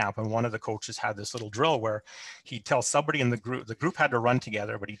distance camp, and one of the coaches had this little drill where he'd tell somebody in the group had to run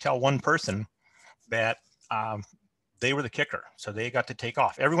together, but he'd tell one person that they were the kicker, so they got to take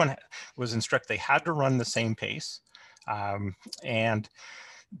off. Everyone was instructed they had to run the same pace, and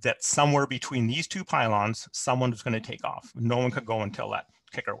that somewhere between these two pylons, someone was going to take off. No one could go until that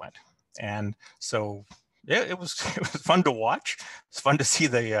kicker went. And so it was fun to watch. It's fun to see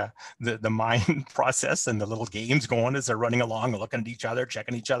the mind process and the little games going as they're running along, looking at each other,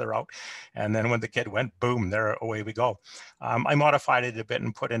 checking each other out. And then when the kid went, boom, there, away we go. I modified it a bit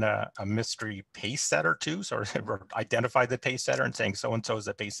and put in a mystery pace setter too, so or identified the pace setter and saying so-and-so is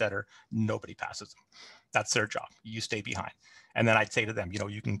the pace setter, nobody passes them. That's their job. You stay behind. And then I'd say to them, you know,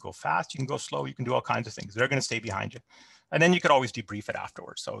 you can go fast, you can go slow, you can do all kinds of things. They're going to stay behind you. And then you could always debrief it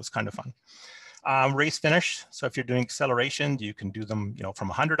afterwards. So it was kind of fun. Race finish. So if you're doing acceleration, you can do them, you know, from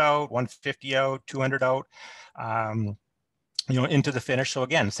 100 out, 150 out, 200 out, you know, into the finish. So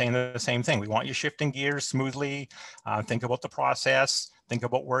again, saying the same thing. We want you shifting gears smoothly. Think about the process. Think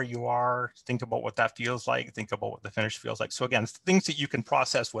about where you are. Think about what that feels like. Think about what the finish feels like. So again, things that you can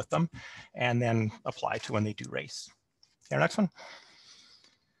process with them and then apply to when they do race. Okay, next one.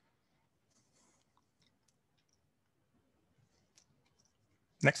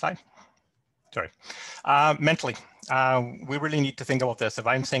 Next slide. Sorry. Mentally, we really need to think about this. If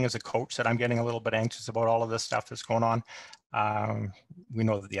I'm saying as a coach that I'm getting a little bit anxious about all of this stuff that's going on, we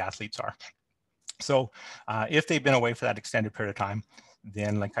know that the athletes are. So if they've been away for that extended period of time,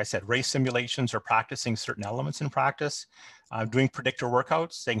 then like I said, race simulations or practicing certain elements in practice, doing predictor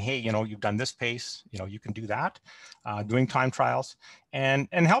workouts, saying, hey, you know, you've done this pace, you know, you can do that, doing time trials, and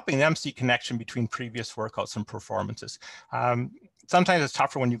helping them see connection between previous workouts and performances. Sometimes it's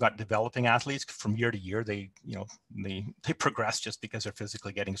tougher when you've got developing athletes. From year to year, they progress just because they're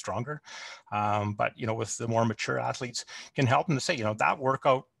physically getting stronger. But, you know, with the more mature athletes, can help them to say, you know, that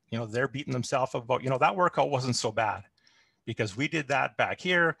workout, you know, they're beating themselves about, you know, that workout wasn't so bad because we did that back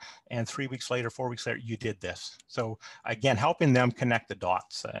here, and 3 weeks later, 4 weeks later, you did this. So again, helping them connect the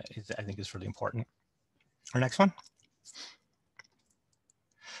dots, I think is really important. Our next one.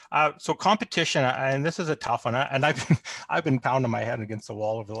 So competition, and this is a tough one, and I've been pounding my head against the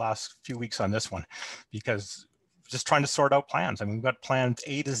wall over the last few weeks on this one, because just trying to sort out plans. I mean, we've got plans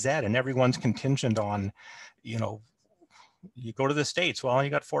A to Z, and everyone's contingent on, you know, you go to the States, well, you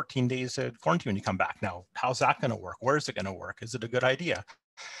got 14 days of quarantine when you come back. Now, how's that going to work? Where's it going to work? Is it a good idea?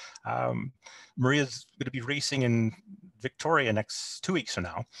 Maria's going to be racing in Victoria next 2 weeks from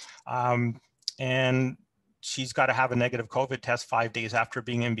now. And she's got to have a negative COVID test 5 days after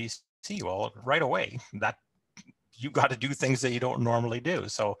being in BC. Well, right away, that you've got to do things that you don't normally do.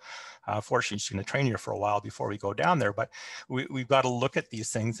 So fortunately, she's going to train here for a while before we go down there. But we've got to look at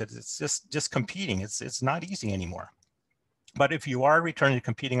these things that it's just competing. It's not easy anymore. But if you are returning to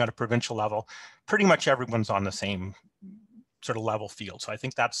competing at a provincial level, pretty much everyone's on the same sort of level field. So I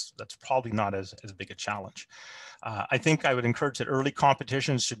think that's probably not as big a challenge. I think I would encourage that early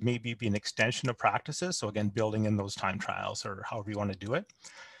competitions should maybe be an extension of practices. So again, building in those time trials or however you want to do it.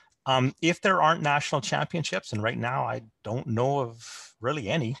 If there aren't national championships, and right now I don't know of really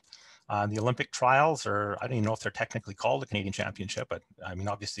any, the Olympic trials, or I don't even know if they're technically called the Canadian Championship, but I mean,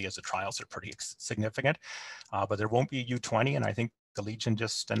 obviously as the trials are pretty significant, but there won't be a U20, and I think the Legion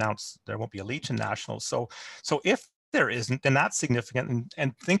just announced there won't be a Legion Nationals. So if there isn't, then that's significant,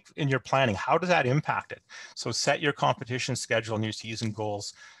 and think in your planning, how does that impact it? So set your competition schedule and your season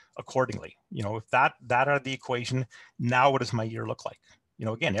goals accordingly. You know, if that out of the equation, now what does my year look like? You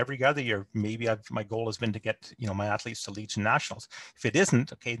know, again, every other year, maybe my goal has been to get, you know, my athletes to Legion Nationals. If it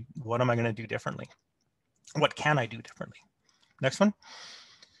isn't, okay, what am I going to do differently? What can I do differently? Next one.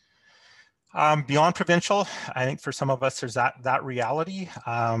 Beyond provincial, I think for some of us, there's that reality.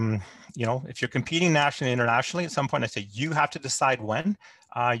 You know, if you're competing nationally, internationally, at some point I say you have to decide when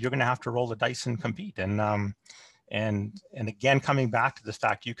you're going to have to roll the dice and compete. And again, coming back to this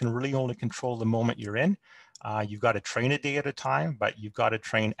fact, you can really only control the moment you're in. You've got to train a day at a time, but you've got to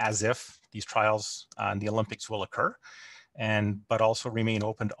train as if these trials and the Olympics will occur, but also remain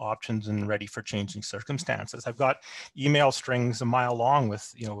open to options and ready for changing circumstances. I've got email strings a mile long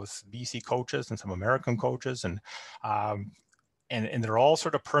with, you know, with BC coaches and some American coaches, and they're all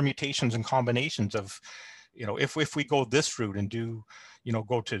sort of permutations and combinations of, you know, if we go this route and do, you know,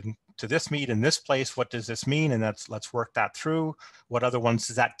 go to this meet in this place, what does this mean? And let's work that through. What other ones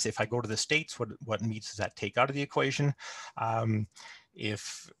does that, if I go to the States, what meets does that take out of the equation?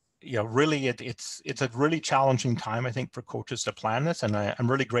 If really it's a really challenging time, I think, for coaches to plan this. And I'm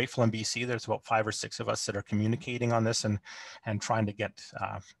really grateful in BC. There's about 5 or 6 of us that are communicating on this and trying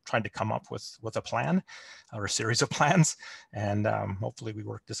to come up with a plan or a series of plans. And hopefully we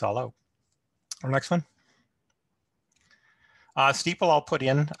work this all out. Our next one. Steeple I'll put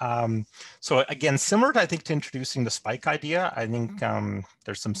in. So again, similar to, I think, to introducing the spike idea, I think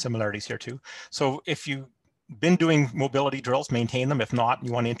there's some similarities here too. So if you been doing mobility drills, maintain them. If not,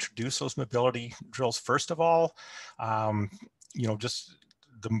 you want to introduce those mobility drills first of all. Just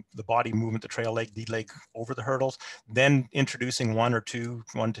the body movement, the trail leg, lead leg over the hurdles, then introducing 1 to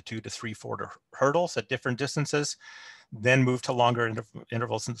 2 to 3, 4 hurdles at different distances, then move to longer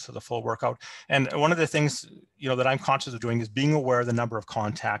intervals into the full workout. And one of the things, that I'm conscious of doing is being aware of the number of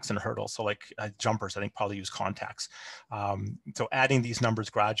contacts and hurdles. So like jumpers, I think probably use contacts. So adding these numbers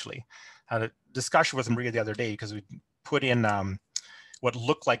gradually. I had a discussion with Maria the other day because we put in what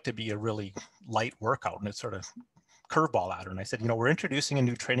looked like to be a really light workout, and it's sort of curveball at her. And I said, we're introducing a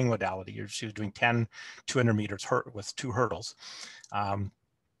new training modality. She was doing 10 200 meters with 2 hurdles.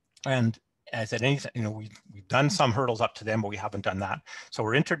 And I said, we've done some hurdles up to them, but we haven't done that. So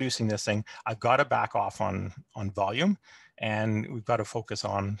we're introducing this thing. I've got to back off on volume, and we've got to focus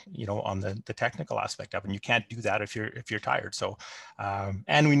on, on the technical aspect of it. And you can't do that if you're tired. So,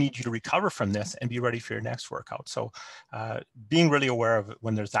 and we need you to recover from this and be ready for your next workout. So being really aware of it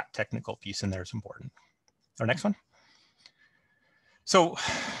when there's that technical piece in there is important. Our next one. So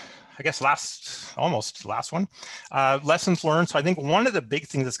I guess almost last one, lessons learned. So I think one of the big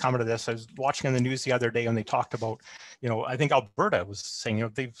things that's come out of this, I was watching on the news the other day and they talked about, I think Alberta was saying,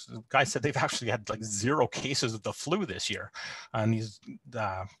 the guys said they've actually had like 0 cases of the flu this year. And these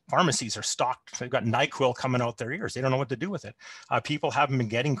pharmacies are stocked. They've got NyQuil coming out their ears. They don't know what to do with it. People haven't been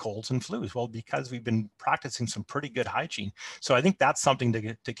getting colds and flus. Well, because we've been practicing some pretty good hygiene. So I think that's something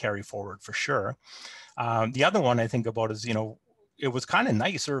to carry forward for sure. The other one I think about is, it was kind of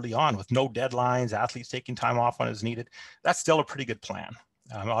nice early on with no deadlines, athletes taking time off when it's needed. That's still a pretty good plan.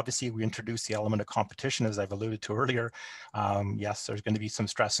 Obviously, we introduced the element of competition, as I've alluded to earlier. Yes, there's going to be some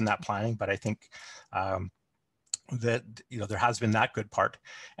stress in that planning, but I think that there has been that good part,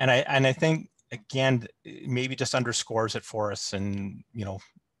 and I think again maybe just underscores it for us, and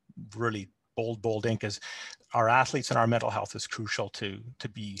really bold ink is our athletes and our mental health is crucial to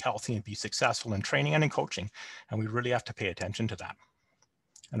be healthy and be successful in training and in coaching. And we really have to pay attention to that.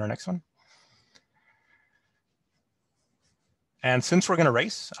 And our next one. And since we're going to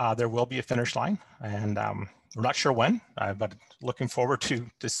race, there will be a finish line, and we're not sure when, but looking forward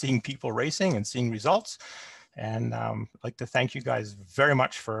to seeing people racing and seeing results. And I'd like to thank you guys very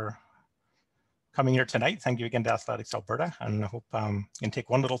much for coming here tonight. Thank you again to Athletics Alberta, and I hope you can take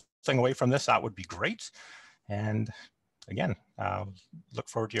one little thing away from this. That would be great. And again, look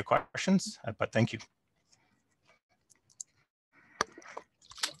forward to your questions, but thank you.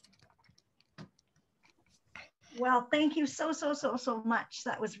 Well, thank you so much.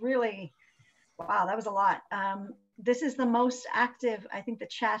 That was really, wow, that was a lot. This is the most active I think the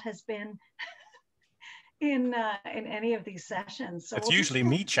chat has been in any of these sessions. So it's usually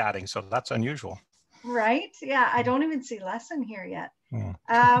me chatting, so that's unusual. Right? Yeah, I don't even see lesson here yet.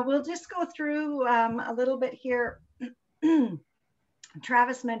 Yeah. We'll just go through a little bit here.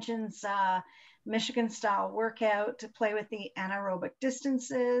 Travis mentions Michigan style workout to play with the anaerobic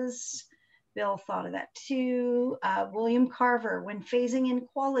distances. Bill thought of that too. William Carver, when phasing in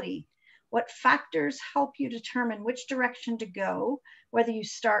quality, what factors help you determine which direction to go, whether you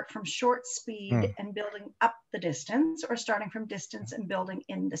start from short speed and building up the distance, or starting from distance and building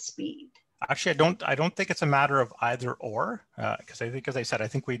in the speed? Actually, I don't think it's a matter of either or, because I think, as I said, I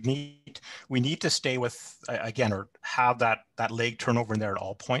think we need to stay with, again, or have that leg turnover in there at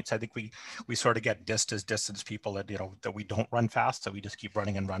all points. I think we sort of get dissed as distance people that that we don't run fast, so we just keep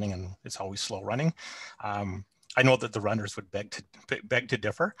running and running, and it's always slow running. I know that the runners would beg to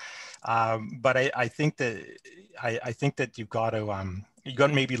differ, but I think that you've got to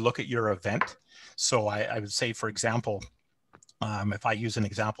maybe look at your event. So I would say, for example, if I use an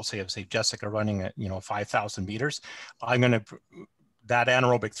example, say Jessica running at 5,000 meters, that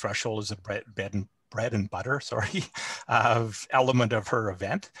anaerobic threshold is a bread and butter, sorry, of element of her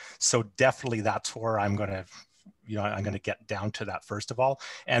event. So definitely that's where I'm going to get down to that first of all,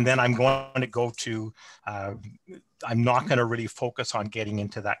 and then I'm going to go to. I'm not going to really focus on getting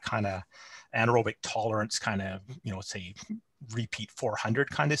into that kind of anaerobic tolerance kind of say repeat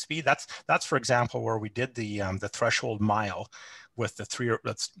 400 kind of speed. That's for example where we did the threshold mile with the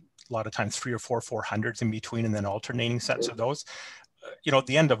that's a lot of times 3 or 4 400s in between, and then alternating sets of those. At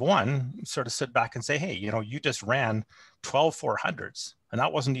the end of one, sort of sit back and say, hey, you just ran 12 400s. And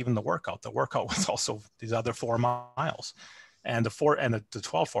that wasn't even the workout. The workout was also these other 4 miles, and the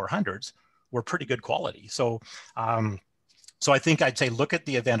 12 400s were pretty good quality. So, so I think I'd say look at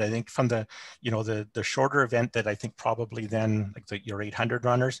the event. I think from the, the shorter event that I think probably then like your 800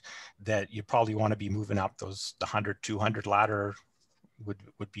 runners, that you probably want to be moving up the 100, 200 ladder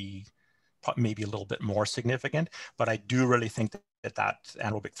would be maybe a little bit more significant. But I do really think that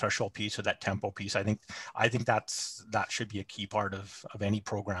anaerobic threshold piece or that tempo piece, I think that should be a key part of any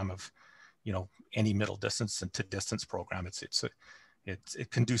program of, any middle distance and to distance program.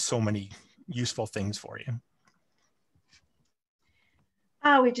 It can do so many useful things for you.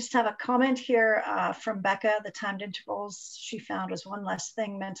 We just have a comment here from Becca. The timed intervals she found was one less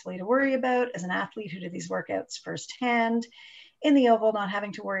thing mentally to worry about as an athlete who did these workouts firsthand. In the oval, not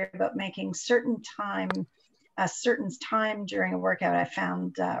having to worry about making a certain time during a workout, I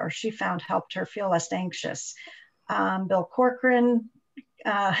found, or she found, helped her feel less anxious. Bill Corcoran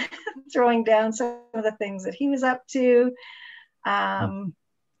throwing down some of the things that he was up to.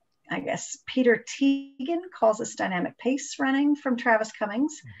 I guess Peter Tighem calls this dynamic pace running from Travis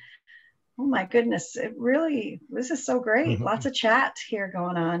Cummings. Oh my goodness, this is so great. Lots of chat here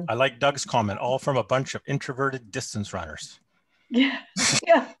going on. I like Doug's comment, all from a bunch of introverted distance runners. Yeah,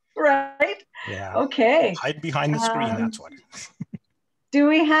 right? Yeah. Okay. Hide behind the screen, that's what. Do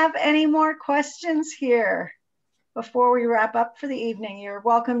we have any more questions here before we wrap up for the evening? You're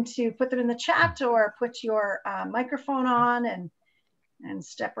welcome to put them in the chat or put your microphone on and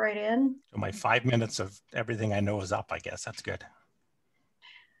step right in. So my 5 minutes of everything I know is up, I guess. That's good.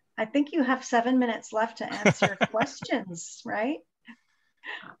 I think you have 7 minutes left to answer questions, right?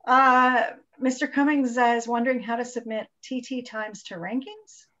 Mr. Cummings is wondering how to submit TT times to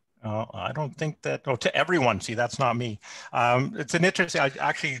rankings. I don't think that, to everyone. See, that's not me. It's an interesting,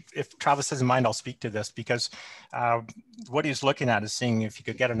 actually, if Travis doesn't mind, I'll speak to this because what he's looking at is seeing if you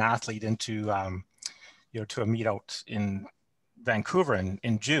could get an athlete into, to a meet out in Vancouver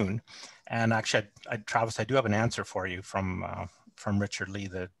in June. And actually, Travis, I do have an answer for you from Richard Lee,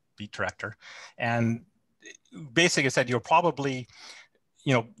 the beat director. And basically said, you'll probably,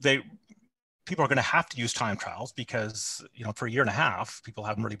 people are going to have to use time trials because, for a year and a half, people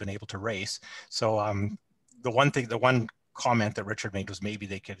haven't really been able to race. So the one comment that Richard made was maybe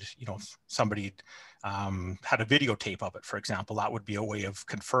they could, somebody had a videotape of it, for example. That would be a way of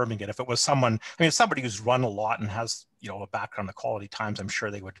confirming it. If it was someone, somebody who's run a lot and has, a background of quality times, I'm sure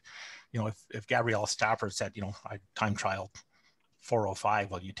they would, if Gabrielle Stafford said, I time trialed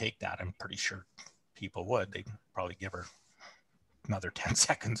 4:05, well, you take that. I'm pretty sure people would. They'd probably give her another 10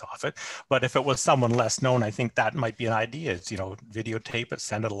 seconds off it. But if it was someone less known, I think that might be an idea. Is, videotape it,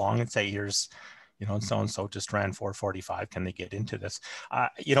 send it along and say, here's, so-and-so just ran 4:45. Can they get into this?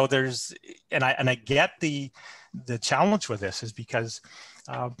 There's, and I get the challenge with this is because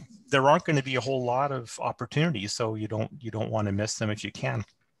there aren't going to be a whole lot of opportunities. So you don't want to miss them if you can.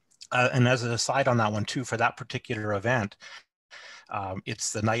 And as an aside on that one too, for that particular event,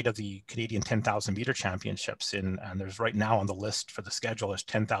 it's the night of the Canadian 10,000 meter championships and there's right now on the list for the schedule, there's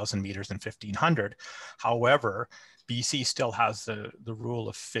 10,000 meters and 1,500. However, BC still has the rule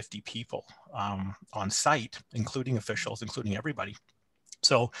of 50 people on site, including officials, including everybody.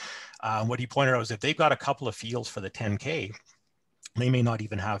 So what he pointed out is if they've got a couple of fields for the 10K, they may not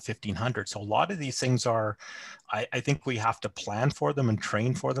even have 1,500. So a lot of these things are, I think we have to plan for them and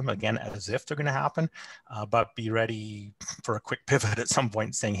train for them again, as if they're going to happen, but be ready for a quick pivot at some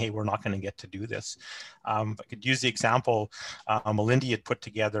point saying, hey, we're not going to get to do this. I could use the example, Melindy had put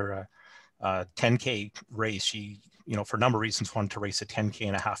together a 10K race. She, for a number of reasons, wanted to race a 10K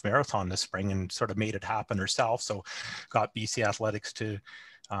and a half marathon this spring and sort of made it happen herself. So got BC Athletics to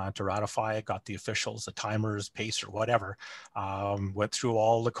ratify it, got the officials, the timers, pacer, whatever, went through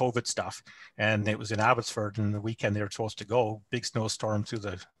all the COVID stuff. And it was in Abbotsford, and the weekend they were supposed to go, big snowstorm through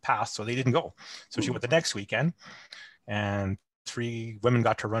the pass, so they didn't go. So she went the next weekend, and 3 women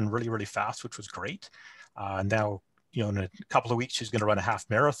got to run really, really fast, which was great. Now, in a couple of weeks, she's going to run a half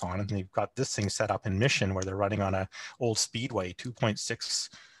marathon, and they've got this thing set up in Mission where they're running on a old speedway, 2.6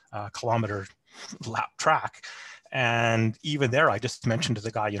 kilometer lap track. And even there, I just mentioned to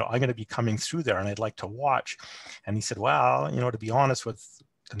the guy, I'm going to be coming through there and I'd like to watch. And he said, well, to be honest, with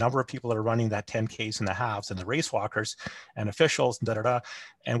the number of people that are running that 10Ks and the halves and the race walkers and officials and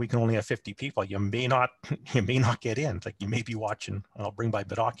and we can only have 50 people, you may not get in. Like you may be watching, and I'll bring my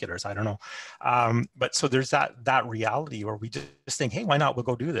binoculars, I don't know. But so there's that reality where we just think, hey, why not? We'll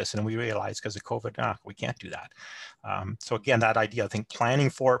go do this. And we realize because of COVID, we can't do that. So again, that idea, I think planning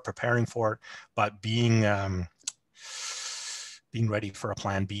for it, preparing for it, but being ready for a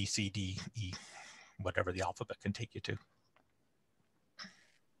plan B, C, D, E, whatever the alphabet can take you to.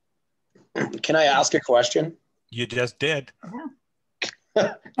 Can I ask a question? You just did.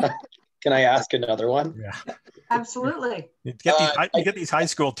 Can I ask another one? Yeah. Absolutely. You get these high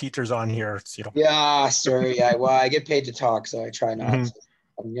school teachers on here. It's, you know. Yeah, sorry. Well, I get paid to talk, so I try not to.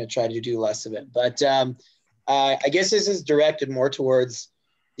 I'm going to try to do less of it. But I guess this is directed more towards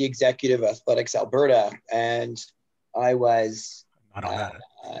the Executive Athletics Alberta. And I was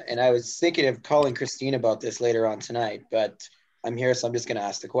thinking of calling Christine about this later on tonight, but I'm here, so I'm just going to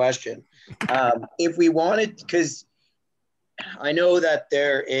ask the question. If we wanted, because I know that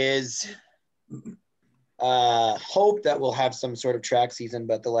there is hope that we'll have some sort of track season,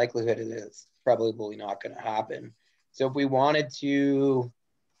 but the likelihood is probably not going to happen. So if we wanted to,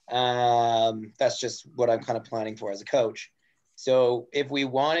 that's just what I'm kind of planning for as a coach. So if we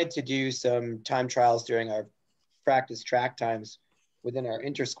wanted to do some time trials during our practice track times within our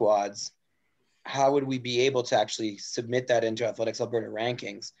inter squads, how would we be able to actually submit that into Athletics Alberta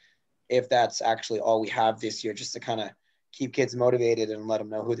rankings if that's actually all we have this year, just to kind of keep kids motivated and let them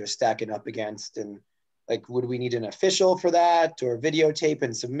know who they're stacking up against? And like, would we need an official for that, or videotape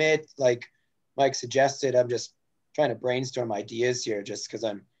and submit like Mike suggested? I'm just trying to brainstorm ideas here, just because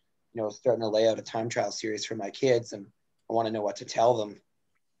I'm, starting to lay out a time trial series for my kids, and I want to know what to tell them.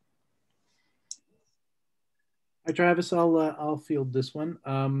 Hi, Travis. I'll field this one.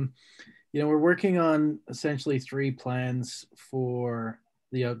 We're working on essentially 3 plans for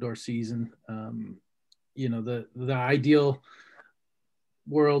the outdoor season. The ideal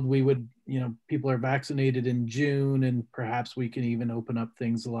world, we would, people are vaccinated in June, and perhaps we can even open up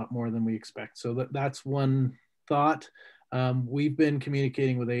things a lot more than we expect. So that's one thought. We've been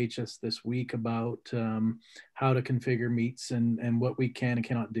communicating with AHS this week about how to configure meets and what we can and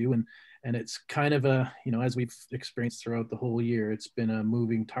cannot do. And it's kind of a, as we've experienced throughout the whole year, it's been a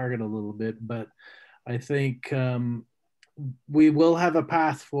moving target a little bit, but I think we will have a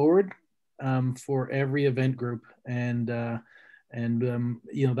path forward for every event group. And that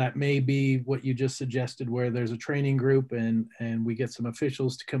may be what you just suggested, where there's a training group and we get some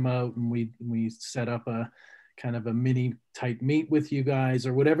officials to come out and we set up a kind of a mini type meet with you guys,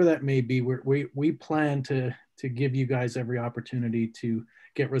 or whatever that may be. We plan to give you guys every opportunity to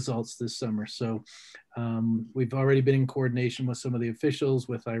get results this summer. So we've already been in coordination with some of the officials,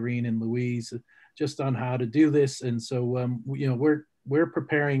 with Irene and Louise, just on how to do this. And so we're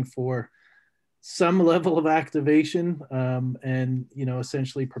preparing for some level of activation, and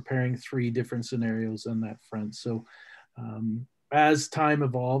essentially preparing 3 different scenarios on that front. So as time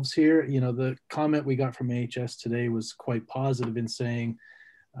evolves here, the comment we got from AHS today was quite positive in saying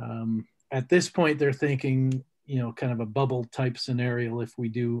at this point they're thinking kind of a bubble type scenario if we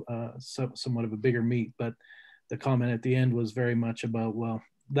do somewhat of a bigger meet. But the comment at the end was very much about, well,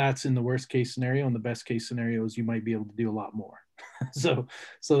 that's in the worst case scenario, and the best case scenario is you might be able to do a lot more. so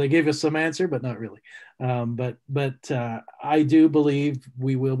they gave us some answer, but not really. But I do believe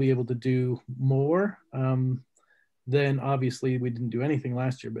we will be able to do more. Then obviously we didn't do anything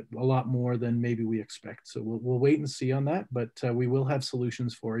last year, but a lot more than maybe we expect. So we'll wait and see on that, but we will have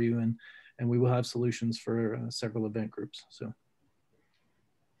solutions for you, and we will have solutions for several event groups. So.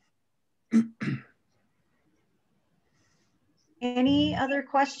 Any other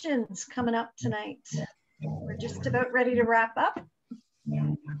questions coming up tonight? We're just about ready to wrap up.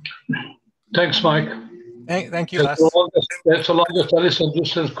 Thanks, Mike. Thank you, Les. That's the longest I listened to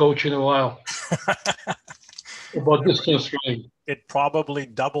distance coach in a while. About distance running. It probably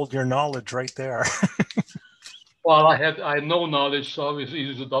doubled your knowledge right there. Well, I had no knowledge, so it's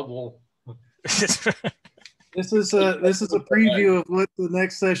easy to double. This is a preview of what the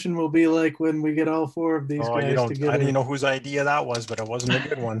next session will be like when we get all 4 of these guys together. I didn't know whose idea that was, but it wasn't a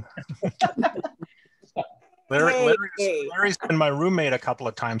good one. Larry's been my roommate a couple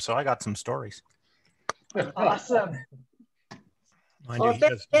of times, so I got some stories. Awesome. Well,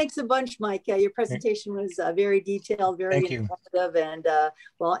 thanks a bunch, Mike. Your presentation was very detailed, very informative, and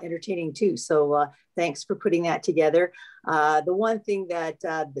entertaining too. So thanks for putting that together. The one thing that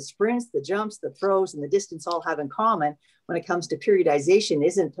the sprints, the jumps, the throws, and the distance all have in common when it comes to periodization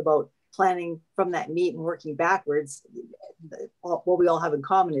isn't about planning from that meet and working backwards. What we all have in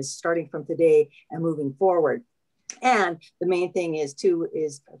common is starting from today and moving forward. And the main thing is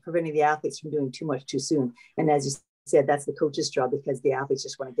preventing the athletes from doing too much too soon. And as you said, that's the coach's job, because the athletes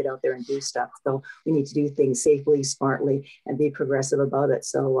just want to get out there and do stuff. So we need to do things safely, smartly, and be progressive about it.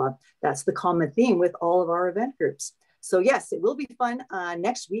 So that's the common theme with all of our event groups. So yes, it will be fun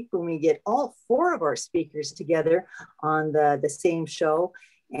next week when we get all 4 of our speakers together on the same show.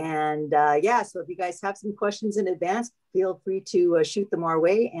 And so if you guys have some questions in advance, feel free to shoot them our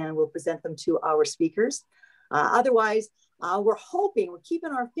way, and we'll present them to our speakers. Otherwise, We're hoping, we're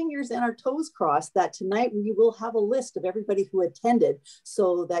keeping our fingers and our toes crossed that tonight we will have a list of everybody who attended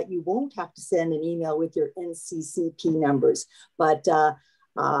so that you won't have to send an email with your NCCP numbers. But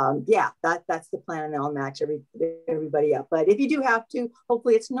yeah, that's the plan, and I'll match everybody up. But if you do have to,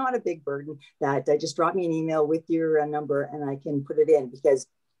 hopefully it's not a big burden, that just drop me an email with your number and I can put it in, because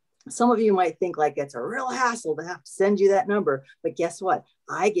some of you might think like it's a real hassle to have to send you that number, but guess what?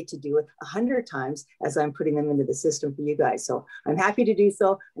 I get to do it 100 times as I'm putting them into the system for you guys. So I'm happy to do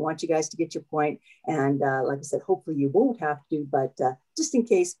so. I want you guys to get your point. And like I said, hopefully you won't have to, but just in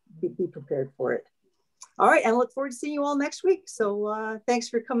case, be prepared for it. All right, and I look forward to seeing you all next week. So thanks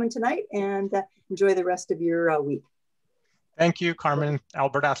for coming tonight, and enjoy the rest of your week. Thank you, Carmen,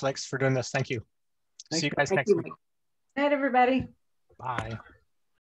 Alberta Athletics, for doing this. Thank you. See you guys next week. Good night, everybody. Bye.